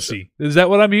food pussy. Is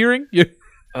that what I'm hearing? Yeah.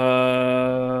 To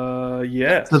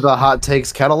the hot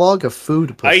takes catalog of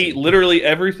food pussy. I eat literally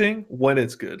everything when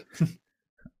it's good.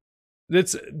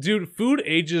 Dude, food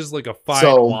ages like a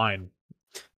fine wine.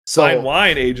 So fine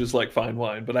wine ages like fine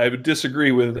wine, but I would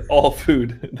disagree with all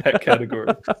food in that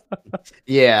category.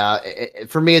 Yeah,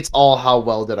 for me, it's all how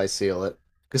well did I seal it?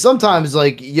 Because sometimes,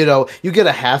 like you get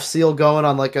a half seal going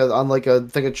on like a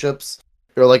thing of chips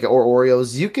or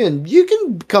Oreos. You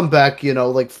can come back,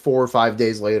 like 4 or 5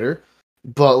 days later.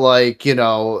 But like, you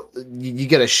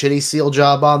get a shitty seal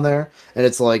job on there and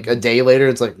it's like a day later,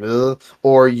 it's like, ugh.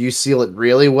 Or you seal it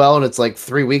really well and it's like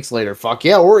 3 weeks later. Fuck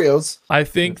yeah, Oreos. I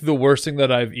think the worst thing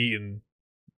that I've eaten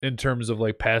in terms of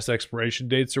like past expiration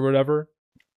dates or whatever,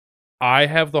 I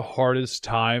have the hardest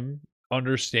time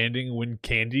understanding when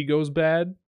candy goes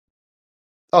bad.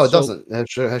 Oh, it doesn't. It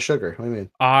has sugar. What do you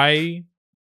mean? I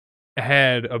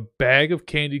had a bag of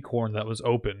candy corn that was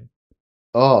open.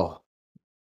 Oh.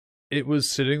 It was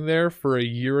sitting there for a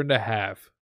year and a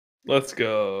half. Let's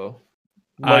go.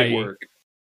 Light work.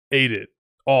 Ate it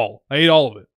all. I ate all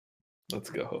of it. Let's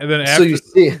go. And then after,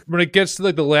 when it gets to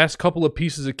like the last couple of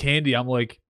pieces of candy, I'm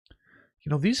like,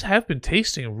 these have been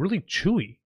tasting really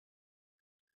chewy.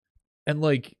 And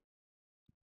like,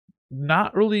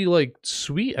 not really like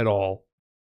sweet at all.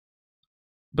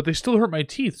 But they still hurt my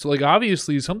teeth. So like,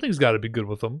 obviously something's got to be good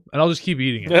with them. And I'll just keep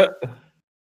eating it.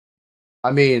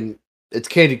 I mean... It's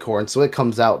candy corn, so it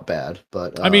comes out bad.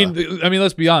 But I mean,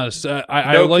 let's be honest.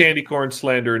 I no like candy corn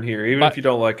slander in here. Even if you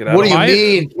don't like it, what do you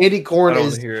mean? Candy corn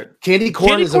is candy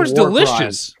corn is corn's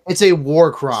delicious. Crime. It's a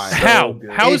war crime. How?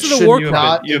 How is it a war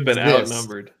crime? You've been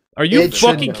outnumbered. Are you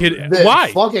fucking kidding? Why?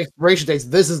 Fuck expiration dates.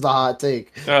 This is the hot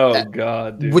take. Oh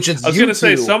god, dude. Which is I was going to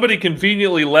say somebody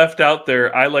conveniently left out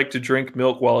there. I like to drink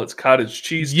milk while it's cottage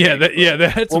cheese. Yeah,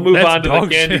 that's. We'll move on to the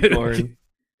candy candy corn.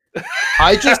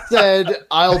 I just said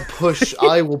I will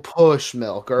push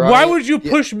milk. All right? Why would you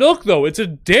push milk though? It's a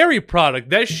dairy product.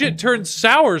 That shit turns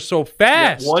sour so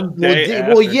fast. Yeah, one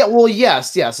day.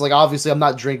 Yes. Like obviously, I'm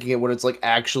not drinking it when it's like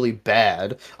actually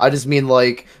bad. I just mean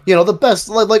like the best.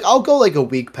 Like I'll go like a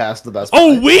week past the best.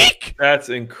 A week? That's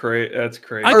crazy. That's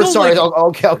crazy.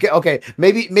 Okay.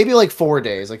 Maybe like 4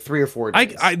 days, like 3 or 4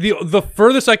 days. The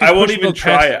furthest I can. I won't even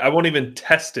try it. I won't even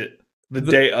test it. The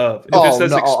day of. If it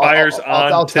says expires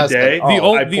on today, the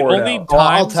only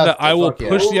times that I will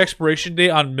push the expiration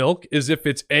date on milk is if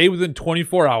it's within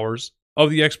 24 hours, of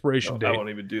the expiration I date. won't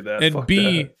even do that. And Fuck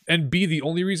B, that. the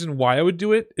only reason why I would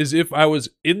do it is if I was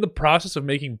in the process of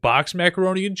making boxed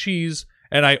macaroni and cheese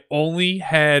and I only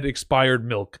had expired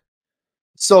milk.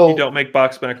 So You don't make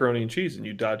boxed macaroni and cheese, and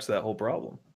you dodge that whole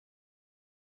problem.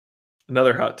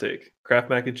 Another hot take: Kraft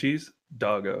mac and cheese,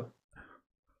 doggo.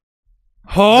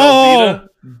 Oh,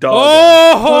 Velveeta,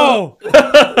 doggo.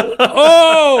 oh,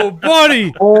 oh,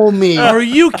 buddy, homie, are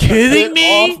you kidding get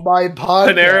me? off my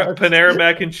podcast. Panera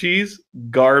mac and cheese,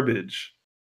 garbage.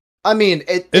 I mean,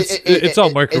 It's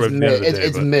all microwave It's the other mid. day,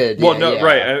 It's but- mid. Well, yeah, no, yeah.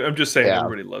 right. I'm just saying Yeah.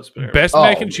 everybody loves Panera. Best Oh,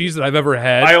 mac and cheese that I've ever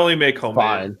had. I only make homemade.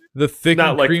 Fine. The thick Not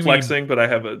and like creamy flexing, but I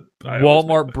have a I always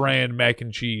Walmart make brand mac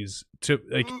and cheese. To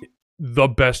like the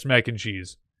best mac and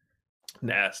cheese.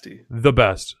 nasty. The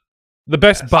best. The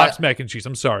best Yes. boxed mac and cheese.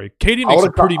 I'm sorry. Katie I makes a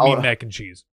would've pretty co- I mean would've- mac and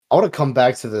cheese. I want to come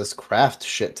back to this Kraft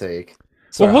shit take.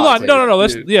 Well, Sorry, hold hot on. take. No.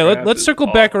 Let's Dude, let's Kraft circle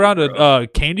is back awful, around to bro.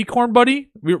 candy corn, buddy.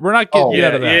 We're not getting Oh,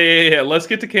 out of that. Yeah. Let's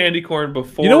get to candy corn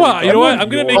before. You know what? we You know talk what? about I'm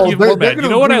gonna your- make you they're- more they're mad. You gonna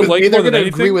know what I agree with like me. more than They're gonna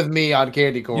agree anything? with me on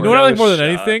candy corn. You know what I like more than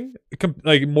shot. anything?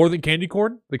 Like more than candy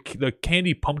corn? The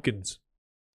candy pumpkins.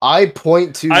 I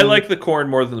point to. I like the corn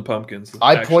more than the pumpkins.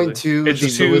 I actually. point to It's the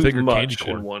too Louis- bigger candy much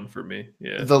corn. in one for me.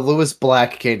 Yeah. the Lewis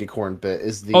Black candy corn bit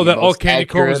is the. Oh, that all most candy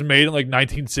corn was accurate. made in like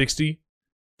 1960.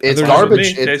 It's There's- garbage. Me.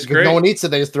 It's, Tastes no great. one eats it.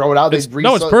 They just throw it out. It's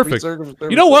perfect.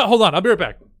 You know what? Hold on. I'll be right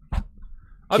back.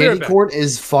 I'll be right Candy back. corn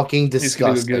is fucking He's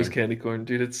gonna go disgusting. get his candy corn,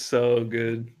 dude. It's so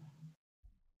good.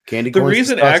 Candy The corn.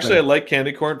 reason actually I like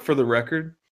candy corn, for the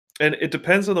record, and it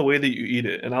depends on the way that you eat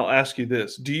it. And I'll ask you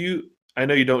this: do you? I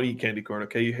know you don't eat candy corn.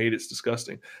 Okay, you hate it. It's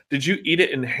disgusting. Did you eat it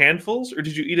in handfuls, or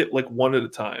did you eat it like one at a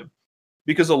time?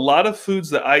 Because a lot of foods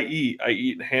that I eat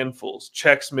in handfuls: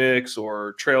 Chex Mix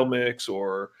or Trail Mix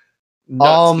or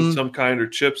nuts of some kind or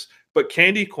chips. But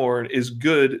candy corn is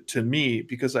good to me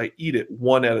because I eat it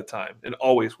one at a time and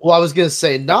always one. Well, I was gonna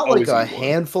say not like always a eat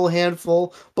one.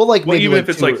 handful, but like Well, maybe even like if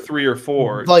it's two like or- 3 or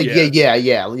 4. Like yes.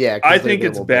 yeah. 'cause I they're think a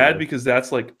it's little bad bigger. because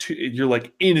that's like you're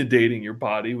like inundating your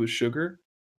body with sugar.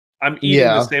 I'm eating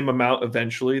Yeah. the same amount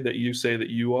eventually that you say that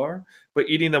you are, but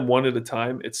eating them one at a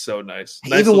time, it's so nice.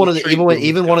 Even one of the treat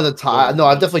even one of the time. No,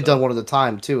 I've definitely stuff. done one at a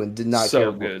time too, and did not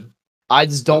so care. good. I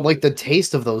just don't So like the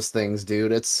taste of those things,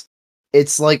 dude.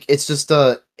 It's like it's just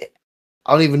I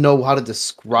don't even know how to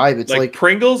describe. It's Like, like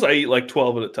Pringles, I eat like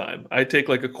 12 at a time. I take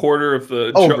like a quarter of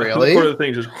the Oh, a really? quarter of the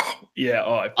thing, just yeah.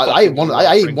 Oh, I eat fucking one. love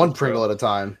I eat one Pringles, Pringle bro. at a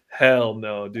time. Hell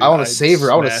no, dude. I want I'd to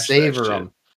savor. I want to smash that savor shit.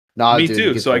 them. Nah, Me dude, too.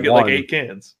 you So I the get like one. 8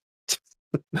 cans.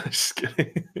 Just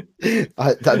kidding.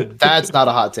 That's not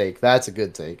a hot take. That's a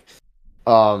good take.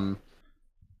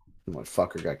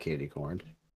 Motherfucker got candy corn.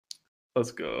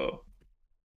 Let's go.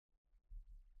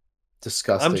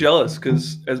 Disgusting. I'm jealous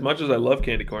because as much as I love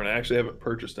candy corn, I actually haven't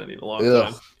purchased any in a long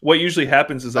Ugh. time. What usually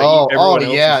happens is I Oh, eat everyone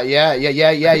else's.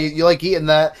 yeah. You like eating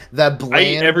that I eat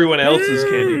bland, everyone else's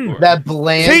candy corn. that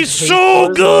bland, Tastes so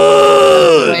tasteless-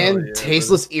 good. bland, Oh, yeah,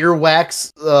 tasteless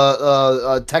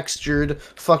earwax, textured,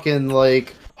 fucking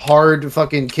like hard,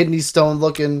 fucking kidney stone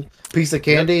looking piece of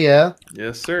candy. Yeah.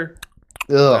 Yes, sir.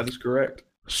 Ugh. That is correct.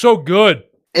 So good.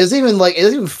 It doesn't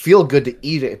even feel good to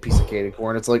eat a piece of candy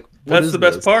corn. It's like what That's is the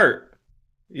best this? part.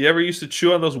 You ever used to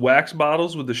chew on those wax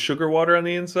bottles with the sugar water on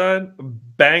the inside?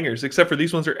 Bangers, except for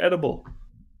these ones are edible.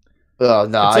 Oh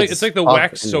no, It's like the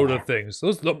wax soda things.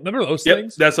 Remember those Yep,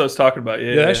 things? that's what I was talking about.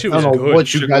 Yeah, that shit I was don't know good.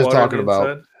 what you Sugar guys water on talking the about.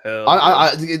 inside? Hell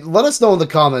I yeah. let us know in the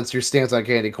comments your stance on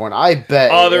candy corn. I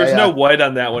bet. Oh, there's yeah, no white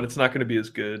on that one. It's not going to be as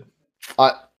good.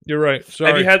 You're right.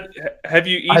 Sorry. Have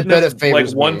you I eaten bet them it favors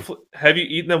like one? me. Have you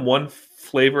eaten them one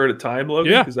flavor at a time,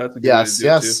 Logan? Yeah. Because that's a good Yes, way to do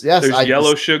it, yes, too. yes, There's I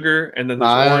yellow just- sugar, and then there's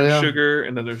I orange know. sugar,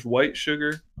 and then there's white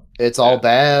sugar. It's all Yeah.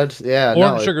 bad. Yeah,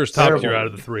 Orange no, sugar's it's top terrible. tier out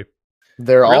of the three.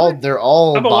 They're Really?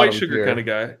 all. I'm a white bottom sugar tier. kind of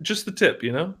guy. Just the tip,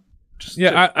 you know. Just the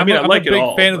Yeah, tip. I mean, I'm like a big it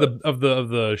all, fan but of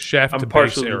the shaft I'm to base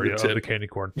partial to the area of tip. the candy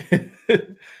corn.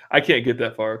 I can't get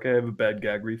that far. Okay, I have a bad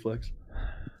gag reflex.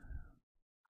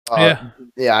 Yeah.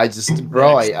 Yeah. I just,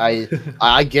 bro,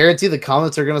 I guarantee the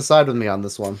comments are gonna side with me on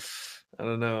this one. I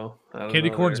don't know. Candy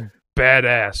corn's there.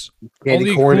 badass.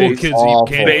 Candy Only corn cool is kids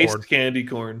awful. eat candy Based corn. candy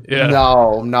corn. Yeah.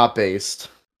 No, not based.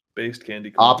 Based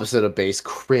candy corn. Opposite of base,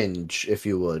 cringe, if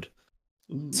you would.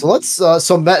 Ooh. So let's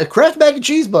Kraft mac and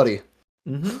cheese, buddy.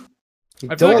 Mhm.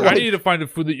 I feel Don't like I need to find a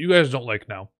food that you guys don't like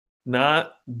now.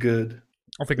 Not good.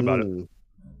 I'll think about it.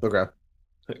 Okay.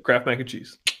 Kraft mac and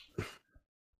cheese.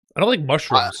 I don't like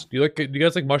mushrooms. Do you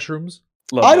guys like mushrooms?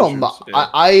 Love I don't. mushrooms, yeah.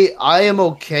 I am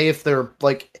okay if they're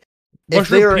like. If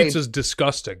they Mushroom are pizza's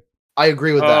disgusting. I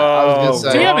agree with that. I was Oh,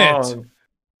 gonna say. Damn it. wrong.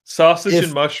 Sausage If-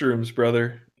 and mushrooms,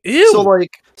 brother. Ew.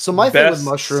 So my thing with Best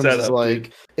mushrooms is setup, like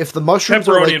dude. if the mushrooms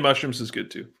are Pepperoni like and mushrooms is good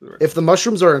too. For the record. if the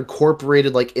mushrooms are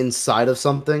incorporated like inside of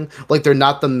something, like they're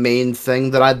not the main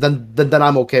thing, then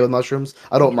I'm okay with mushrooms.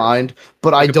 I don't Sure. mind,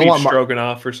 but Like I a don't beef want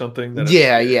stroganoff or something. Then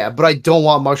it's- yeah, but I don't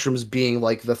want mushrooms being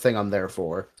like the thing I'm there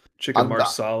for. Chicken I'm not-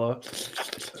 marsala.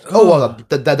 Oh, well,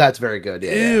 that's very good.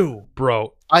 Yeah, yeah. Ew,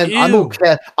 bro. I'm Ew.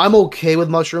 okay. I'm okay with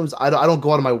mushrooms. I don't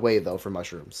go out of my way though for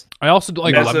mushrooms. I also don't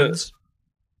like As a- lemons.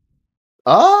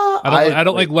 I I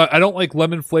don't like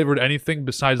lemon flavored anything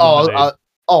besides Oh, lemonade.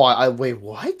 I wait.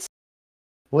 What?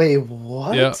 Wait,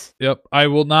 what? Yep. I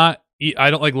will not eat.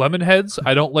 I don't like lemon heads.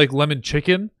 I don't like lemon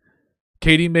chicken.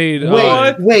 Katie made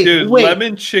What? wait, Dude, wait.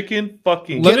 lemon chicken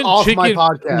fucking. Get lemon off chicken. my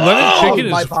podcast. Lemon Get off chicken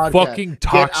my is podcast. fucking Get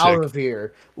toxic. out of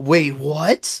here. Wait,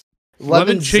 what?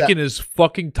 Lemon chicken is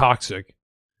fucking toxic.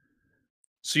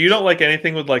 So you don't like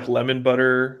anything with like lemon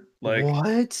butter? Like,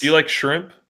 what? do you like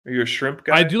shrimp? Are you a shrimp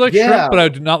guy? I do like Yeah. shrimp, but I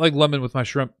do not like lemon with my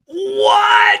shrimp.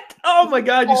 What? Oh my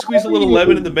god! You squeeze a little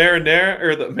lemon in the marinara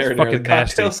or the marinara, fucking the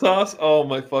cocktail nasty. sauce. Oh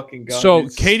my fucking god! So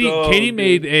it's Katie so Katie good.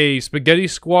 made a spaghetti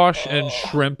squash and Oh.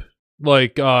 shrimp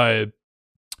like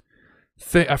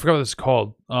thing. I forgot what this is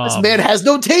called. This man has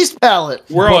no taste palate.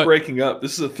 We're all but- breaking up.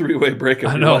 This is a three-way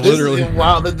breakup. I You're know, watching. literally.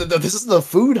 Wow, this is the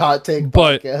food hot take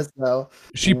But- podcast now.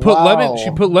 She put lemon. Wow.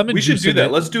 She put lemon We should juice do in that.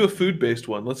 it. Let's do a food-based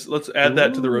one. Let's add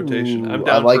that to the rotation. I'm Ooh,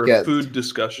 down I like for a it. food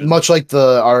discussion. Much like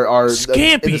our in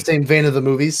Scampi. the same vein of the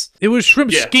movies. It was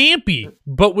shrimp Yeah. scampi,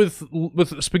 but with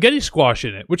spaghetti squash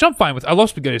in it, which I'm fine with. I love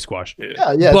spaghetti squash. Yeah,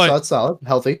 But- so that's solid,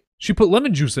 healthy. She put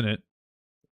lemon juice in it,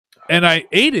 and I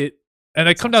ate it. And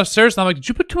I come downstairs and I'm like, "Did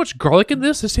you put too much garlic in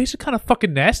this? This tasted kind of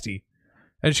fucking nasty."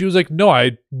 And she was like, "No,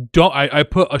 I don't. I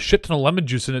put a shit ton of lemon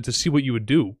juice in it to see what you would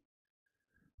do."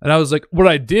 And I was like, "What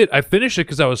I did, I finished it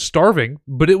because I was starving,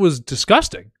 but it was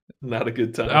disgusting." Not a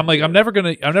good time. I'm like, I'm never gonna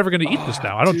eat this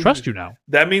now. I don't dude. trust you now.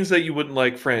 That means that you wouldn't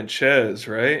like Frances,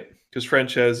 right? Because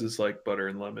Frances is like butter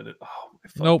and lemon. And, oh my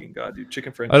fucking Nope. god, dude!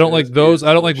 Chicken Frances. I don't like those. is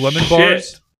I don't like the lemon shit.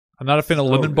 bars. I'm not a fan of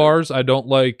So lemon good. bars. I don't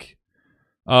like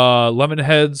lemon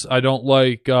heads. I don't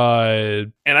like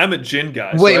And I'm a gin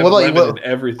guy. Wait, so I what have about- lemon in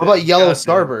everything? What about yellow God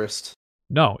damn. starburst?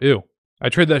 no, ew. I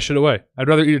trade that shit away. I'd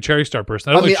rather eat a cherry starburst.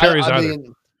 I don't like cherries either.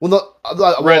 Well, no,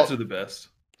 well, Reds are the best.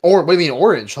 or what do you mean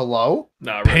orange? Hello,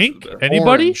 Nah, reds Pink? are the best.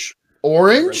 Anybody?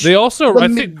 Orange? They also, Let I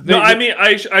me- think, No, I mean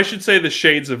I should say the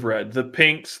shades of red, the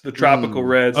pinks, the tropical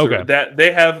reds. Okay. That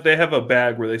they have a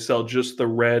bag where they sell just the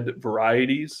red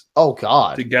varieties Oh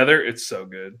God, together. It's so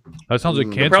good. that sounds like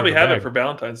They cancer. They probably in a have bag. it for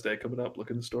Valentine's Day coming up.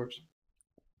 Look in the stores.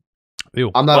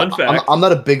 Ew. I'm Fun not. fact. I'm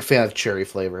not a big fan of cherry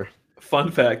flavor. Fun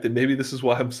fact, and maybe this is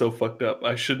why I'm so fucked up.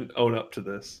 I shouldn't own up to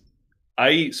this. I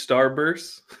eat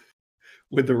Starbursts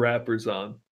with the wrappers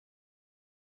on.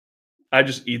 I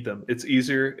just eat them. It's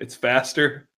easier. It's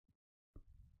faster.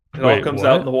 It all Wait, comes what?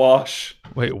 out in the wash.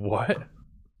 Wait, what?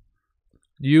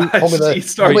 You I Homie, just that- eat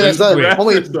Starbursts homie, that's not. with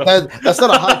Homie, wrappers on. that's not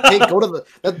a hot take. Go to the.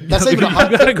 That's not even a you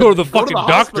hot gotta take. go to the Go fucking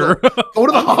hospital. doctor. Go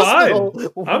to the I'm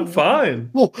hospital. I'm fine.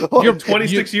 Well, You're-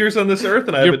 26 years on this earth,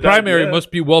 and I Your haven't died primary yet.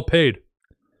 must be well paid.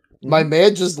 My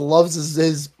man just loves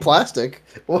his plastic.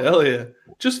 Hell yeah,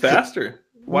 just faster.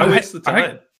 Why I- waste the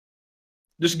time?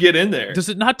 Just get in there. Does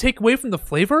it not take away from the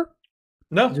flavor?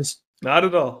 No, Just, not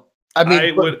at all. I mean,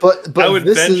 I would- but I would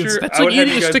this venture- is That's I like would have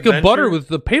eating you a guys stick of butter venture- with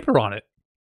the paper on it.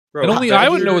 Bro, And only I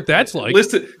would know what that's like.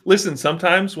 Listen.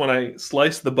 Sometimes when I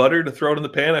slice the butter to throw it in the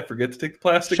pan, I forget to take the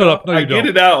plastic Shut off. up. No, I you get don't.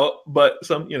 it out, but Oh my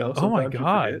sometimes you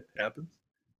God. forget. Happens.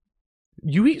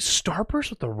 You eat Starburst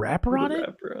with the wrapper Put on a it?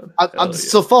 wrapper on. I'm Hell yeah.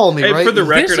 so follow me, Hey, right? for the This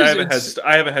record, I is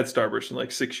haven't had Starburst in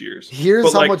like 6 years. Here's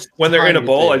But how like much when they're in a time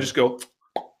bowl, it I takes. just go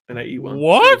and I eat one.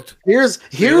 What? Here's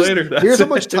you later, that's here's how it.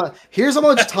 much time. Here's how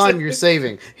much That's time it. you're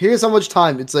saving. Here's how much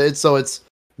time. It's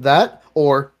that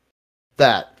or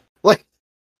that. Like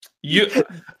You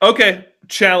okay?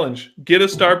 Challenge: get a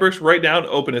Starburst right now and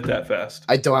open it that fast.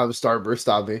 I don't have a Starburst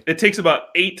on me. It takes about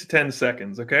 8 to 10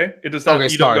 seconds. Okay, it does not.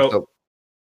 Okay, you don't sorry. go. So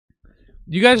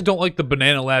You guys don't like the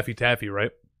banana Laffy Taffy,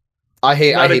 right? I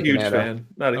hate Not a hate huge banana. fan.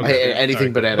 Not a I huge hate fan. anything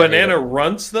Alright. banana. Banana I hate it.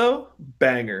 runts though,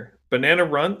 banger. Banana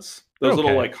runts, those They're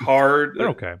little okay. like hard. They're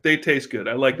okay. They taste good.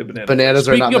 I like the banana. Bananas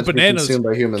are Speaking not of meant to bananas, be consumed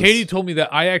by humans. Katie told me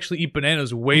that I actually eat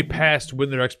bananas way past when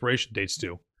their expiration dates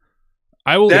do.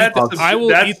 I will That's, eat them. I will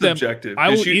that's eat them. subjective. I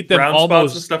will Is eat them brown spots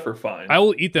almost- and stuff are fine. I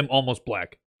will eat them almost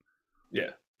black. Yeah,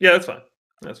 that's fine.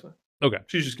 That's fine. Okay.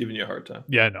 She's just giving you a hard time.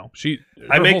 Yeah, no.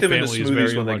 I her make whole them into family is smoothies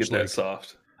very when they much get that like-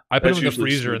 soft. I put That's them in the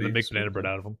usually freezer and then smoothie- make banana smoothie. bread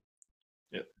out of them.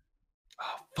 Oh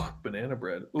fuck, banana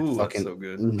bread. Ooh, Fucking- that's so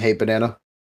good. hate banana.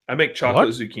 I make chocolate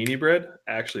What? zucchini bread.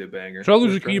 Actually, a banger. Charlie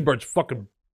Worth trying. zucchini bread's fucking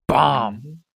bomb.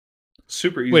 Mhm.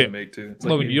 Super easy Wait, to make too. It's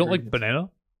Logan, new you don't like ingredients. banana?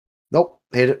 Nope.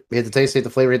 Hate it. Hate the taste, hate the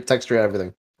flavor, hate the texture,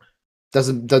 everything.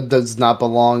 Does not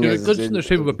belong. Dude, as it looks in the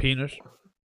shape of a penis.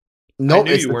 Nope. I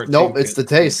knew It's you the, weren't nope. Team It's the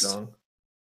King taste. Kong.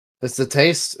 It's the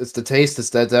taste. It's the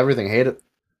taste. That's everything. Hate it.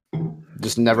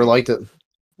 Just never liked it.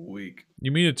 Weak.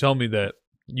 You mean to tell me that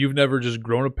you've never just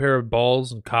grown a pair of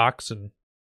balls and cocks and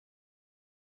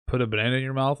put a banana in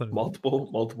your mouth and Multiple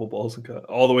balls and cut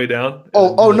all the way down.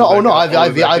 Oh no! back up, all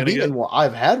I've the way back in eaten again? one.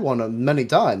 I've had one many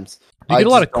times. you get a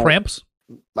lot of just don't- cramps?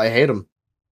 I hate them.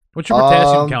 What's your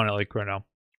potassium Um, count at like right now?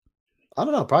 I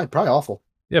don't know. Probably awful.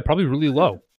 Yeah, probably really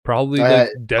low. Probably I- like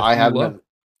I definitely haven't. low. Been-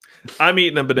 I'm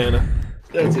eating a banana.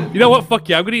 That's it. You know what? Fuck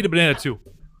yeah, I'm gonna eat a banana too.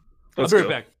 Let's I'll be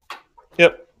right go. back.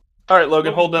 Yep. All right,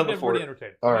 Logan, hold down the Everybody fort.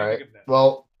 entertained. All I'm right. gonna get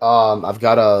Well, I've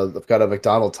got a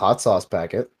McDonald's hot sauce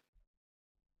packet.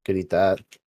 Could eat that.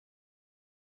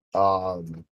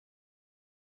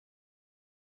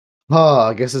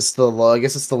 I guess it's the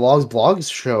Logs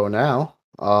Blogs show now.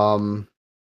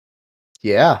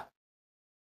 Yeah.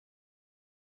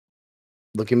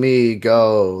 Look at me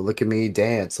go. Look at me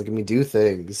dance. Look at me do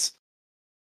things.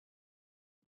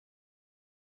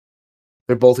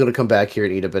 They're both gonna come back here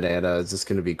and eat a banana. It's just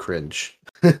gonna be cringe.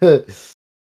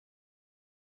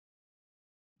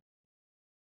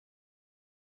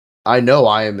 I know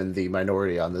I am in the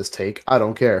minority on this take. I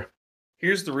don't care.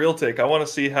 Here's the real take. I want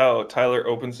to see how Tyler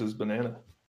opens his banana.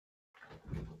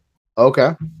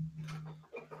 Okay.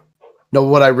 No,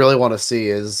 what I really want to see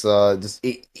is just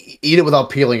eat it without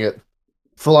peeling it.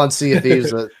 Full on Sea of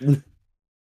Thieves.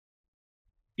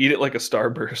 Eat it like a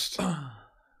starburst.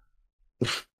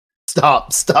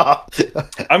 Stop.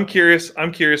 I'm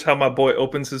curious how my boy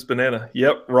opens his banana.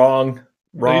 Yep, wrong.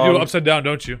 No, you do it Wrong. upside down,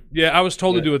 don't you? Yeah, I was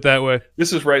told to Yeah. do it that way.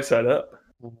 This is right side up.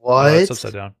 What? No, it's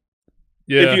upside down.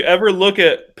 Yeah. If you ever look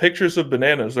at pictures of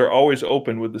bananas, they're always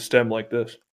open with the stem like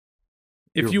this.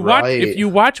 If You're if you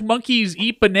watch monkeys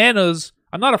eat bananas,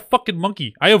 I'm not a fucking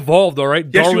monkey. I evolved, all right?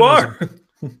 Yes, you Darwinism.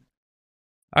 are.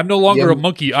 I'm no longer Yeah. a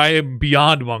monkey. I am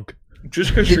beyond monk.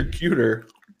 Just because you're cuter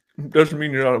doesn't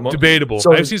mean you're not a monkey. Debatable.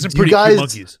 So, I've seen some do you pretty guys- cute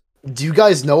monkeys. Do you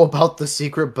guys know about the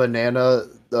secret banana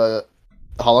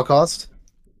Holocaust?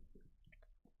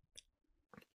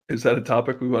 Is that a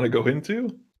topic we want to go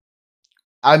into?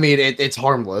 I mean, it's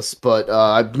harmless, but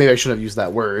maybe I shouldn't have used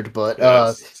that word. But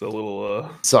It's a little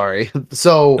sorry.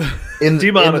 So in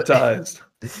demonetized.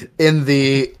 in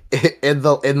the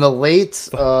late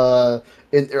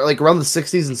like around the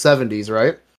 60s and 70s,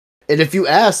 right? And if you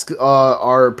ask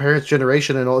our parents'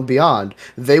 generation and beyond,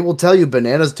 they will tell you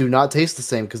bananas do not taste the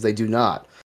same because they do not.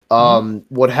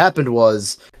 What happened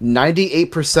was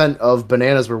 98% of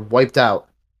bananas were wiped out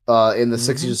in the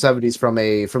 60s or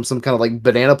 70s from some kind of like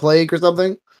banana plague or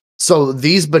something. So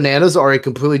these bananas are a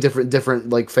completely different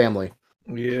like family.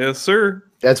 Yes, sir.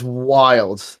 That's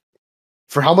wild.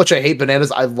 For how much I hate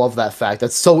bananas, I love that fact.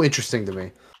 That's so interesting to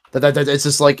me. That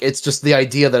it's just the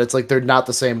idea that it's like they're not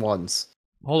the same ones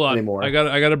Hold on. anymore. I got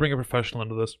to bring a professional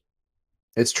into this.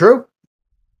 It's true.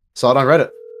 Saw it on Reddit.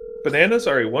 Bananas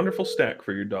are a wonderful snack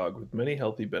for your dog with many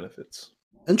healthy benefits.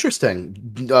 Interesting.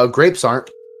 Grapes aren't.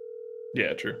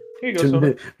 Yeah, true. Here you go,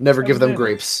 Sona. Never Have give a them banana.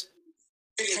 grapes.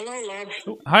 Hello,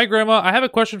 love. Hi, Grandma. I have a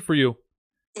question for you.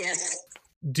 Yes.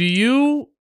 Have you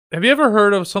ever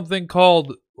heard of something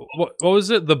called what was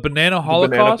it? The banana The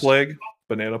holocaust? banana plague.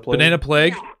 Banana plague. Banana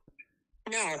plague?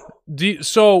 No.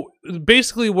 So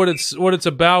basically what it's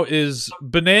about is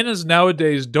bananas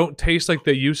nowadays don't taste like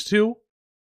they used to.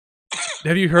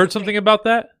 Have you heard something about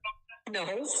that? No.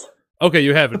 Okay,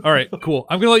 you haven't. All right, cool.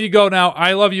 I'm gonna let you go now.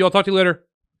 I love you. I'll talk to you later.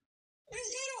 What is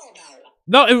that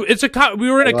all about? No, it's we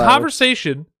were in a Wow.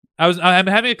 conversation. I'm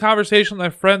having a conversation with my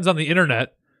friends on the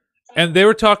internet, and they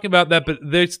were talking about that. But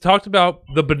they talked about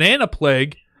the banana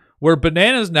plague, where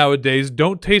bananas nowadays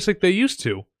don't taste like they used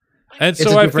to. And It's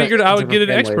so a I different- figured I it's a would get an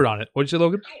different expert on it. What'd you say,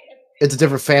 Logan? It's a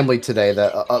different family today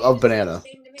that of banana.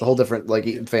 It's a whole different like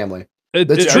eating family. That's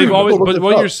They've true. always, Look but it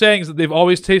what up. you're saying is that they've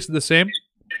always tasted the same.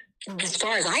 As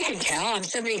far as I can tell, I'm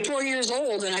 74 years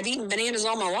old and I've eaten bananas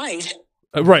all my life.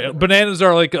 Right. Bananas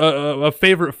are like a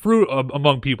favorite fruit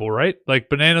among people, right? Like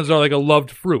bananas are like a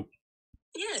loved fruit.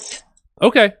 Yes.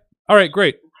 Okay. All right.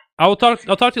 Great. I'll talk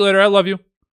to you later. I love you.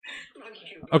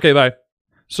 Okay. Bye.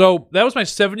 So that was my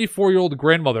 74-year-old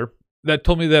grandmother that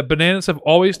told me that bananas have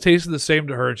always tasted the same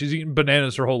to her, and she's eaten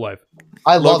bananas her whole life.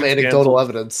 I love Logan's anecdotal canceled.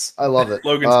 evidence. I love it.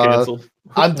 Logan's canceled.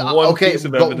 I'm One okay. piece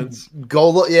of go, evidence. Go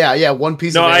look. Yeah. One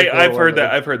piece. No, of I've anecdotal heard that.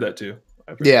 evidence. I've heard that too.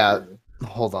 I've heard Yeah. that.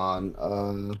 Hold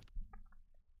on.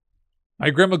 My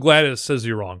grandma Gladys says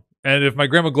you're wrong, and if my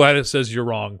grandma Gladys says you're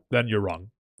wrong, then you're wrong.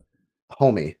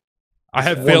 Homie. I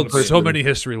have One failed so person. many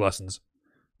history lessons.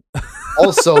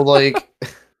 Also, like,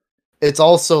 it's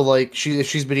also like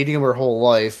she's been eating them her whole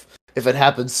life. If it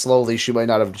happens slowly, she might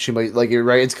not have. She might like you're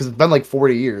right. It's because it's been like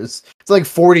 40 years. It's like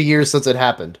 40 years since it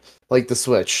happened, like the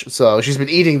Switch. So she's been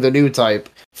eating the new type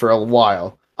for a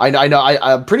while. I know.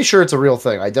 I'm pretty sure it's a real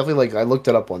thing. I definitely I looked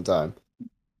it up one time.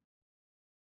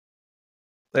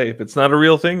 Hey, if it's not a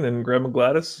real thing, then Grandma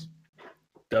Gladys,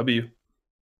 W.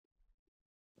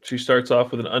 She starts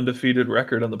off with an undefeated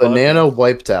record on the Banana podcast.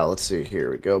 wiped out. Let's see.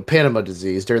 Here we go. Panama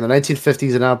disease during the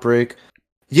 1950s, an outbreak.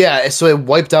 Yeah, so it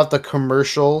wiped out the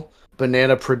commercial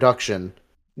banana production.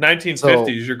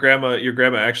 1950s. Your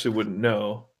grandma actually wouldn't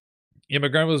know Yeah, my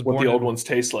grandma was what born. the old ones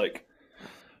taste like.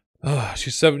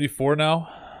 She's 74 now.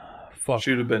 Fuck.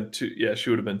 She would have been too. Yeah, she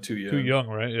would have been too young. Too young,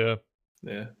 right? Yeah.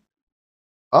 Yeah,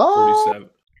 Oh, 47.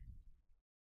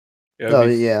 Yeah, oh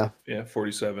yeah. yeah,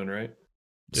 47, right?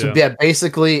 So yeah,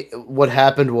 basically what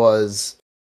happened was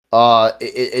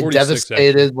it 46,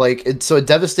 devastated it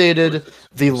devastated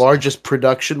the largest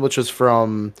production, which was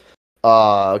from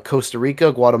Costa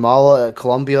Rica, Guatemala,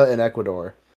 Colombia, and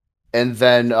Ecuador. And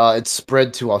then it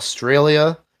spread to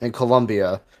Australia and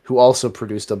Colombia, who also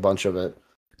produced a bunch of it.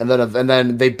 And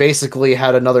then they basically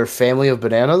had another family of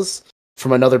bananas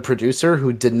from another producer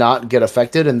who did not get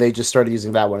affected, and they just started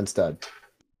using that one instead.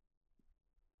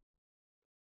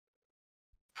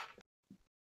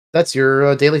 That's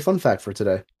your daily fun fact for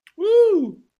today.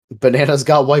 Woo! Bananas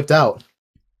got wiped out.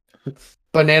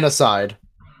 Banana side.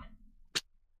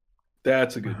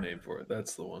 That's a good name for it.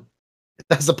 That's the one.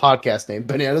 That's the podcast name.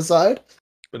 Banana side.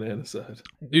 Banana side.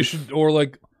 You should, or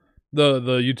like the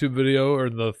YouTube video or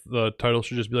the title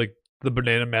should just be like the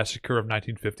Banana Massacre of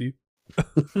 1950.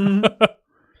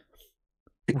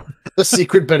 The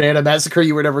secret banana massacre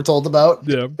you were never told about.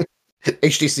 Yeah.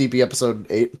 HTCP episode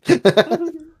 8.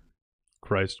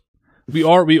 Christ. We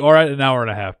are at an hour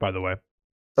and a half, by the way.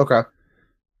 Okay.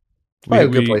 We, Probably a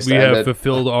good place to we end have it.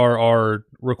 fulfilled our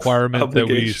requirement that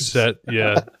we Obligations. set.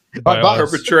 Yeah. Bye.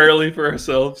 Arbitrarily for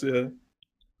ourselves, yeah.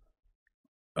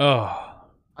 Oh.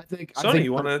 I think Sonny,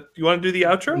 you wanna do the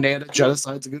outro? banana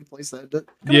genocide's a good place to end it.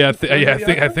 Yeah,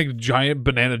 on, I think giant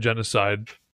banana genocide.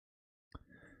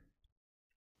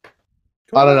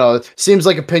 I don't know. It seems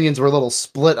like opinions were a little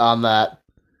split on that.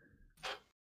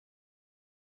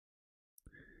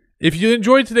 If you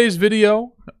enjoyed today's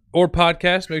video or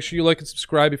podcast, make sure you like and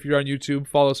subscribe if you're on YouTube.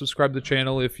 Follow, subscribe to the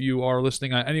channel if you are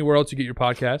listening on anywhere else you get your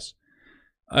podcasts.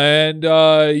 And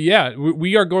yeah,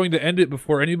 we are going to end it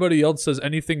before anybody else says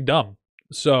anything dumb.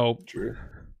 So, True.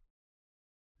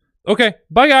 okay,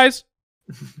 bye guys.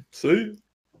 See?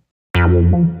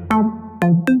 Thank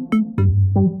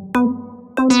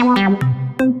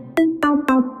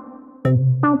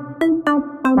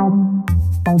you.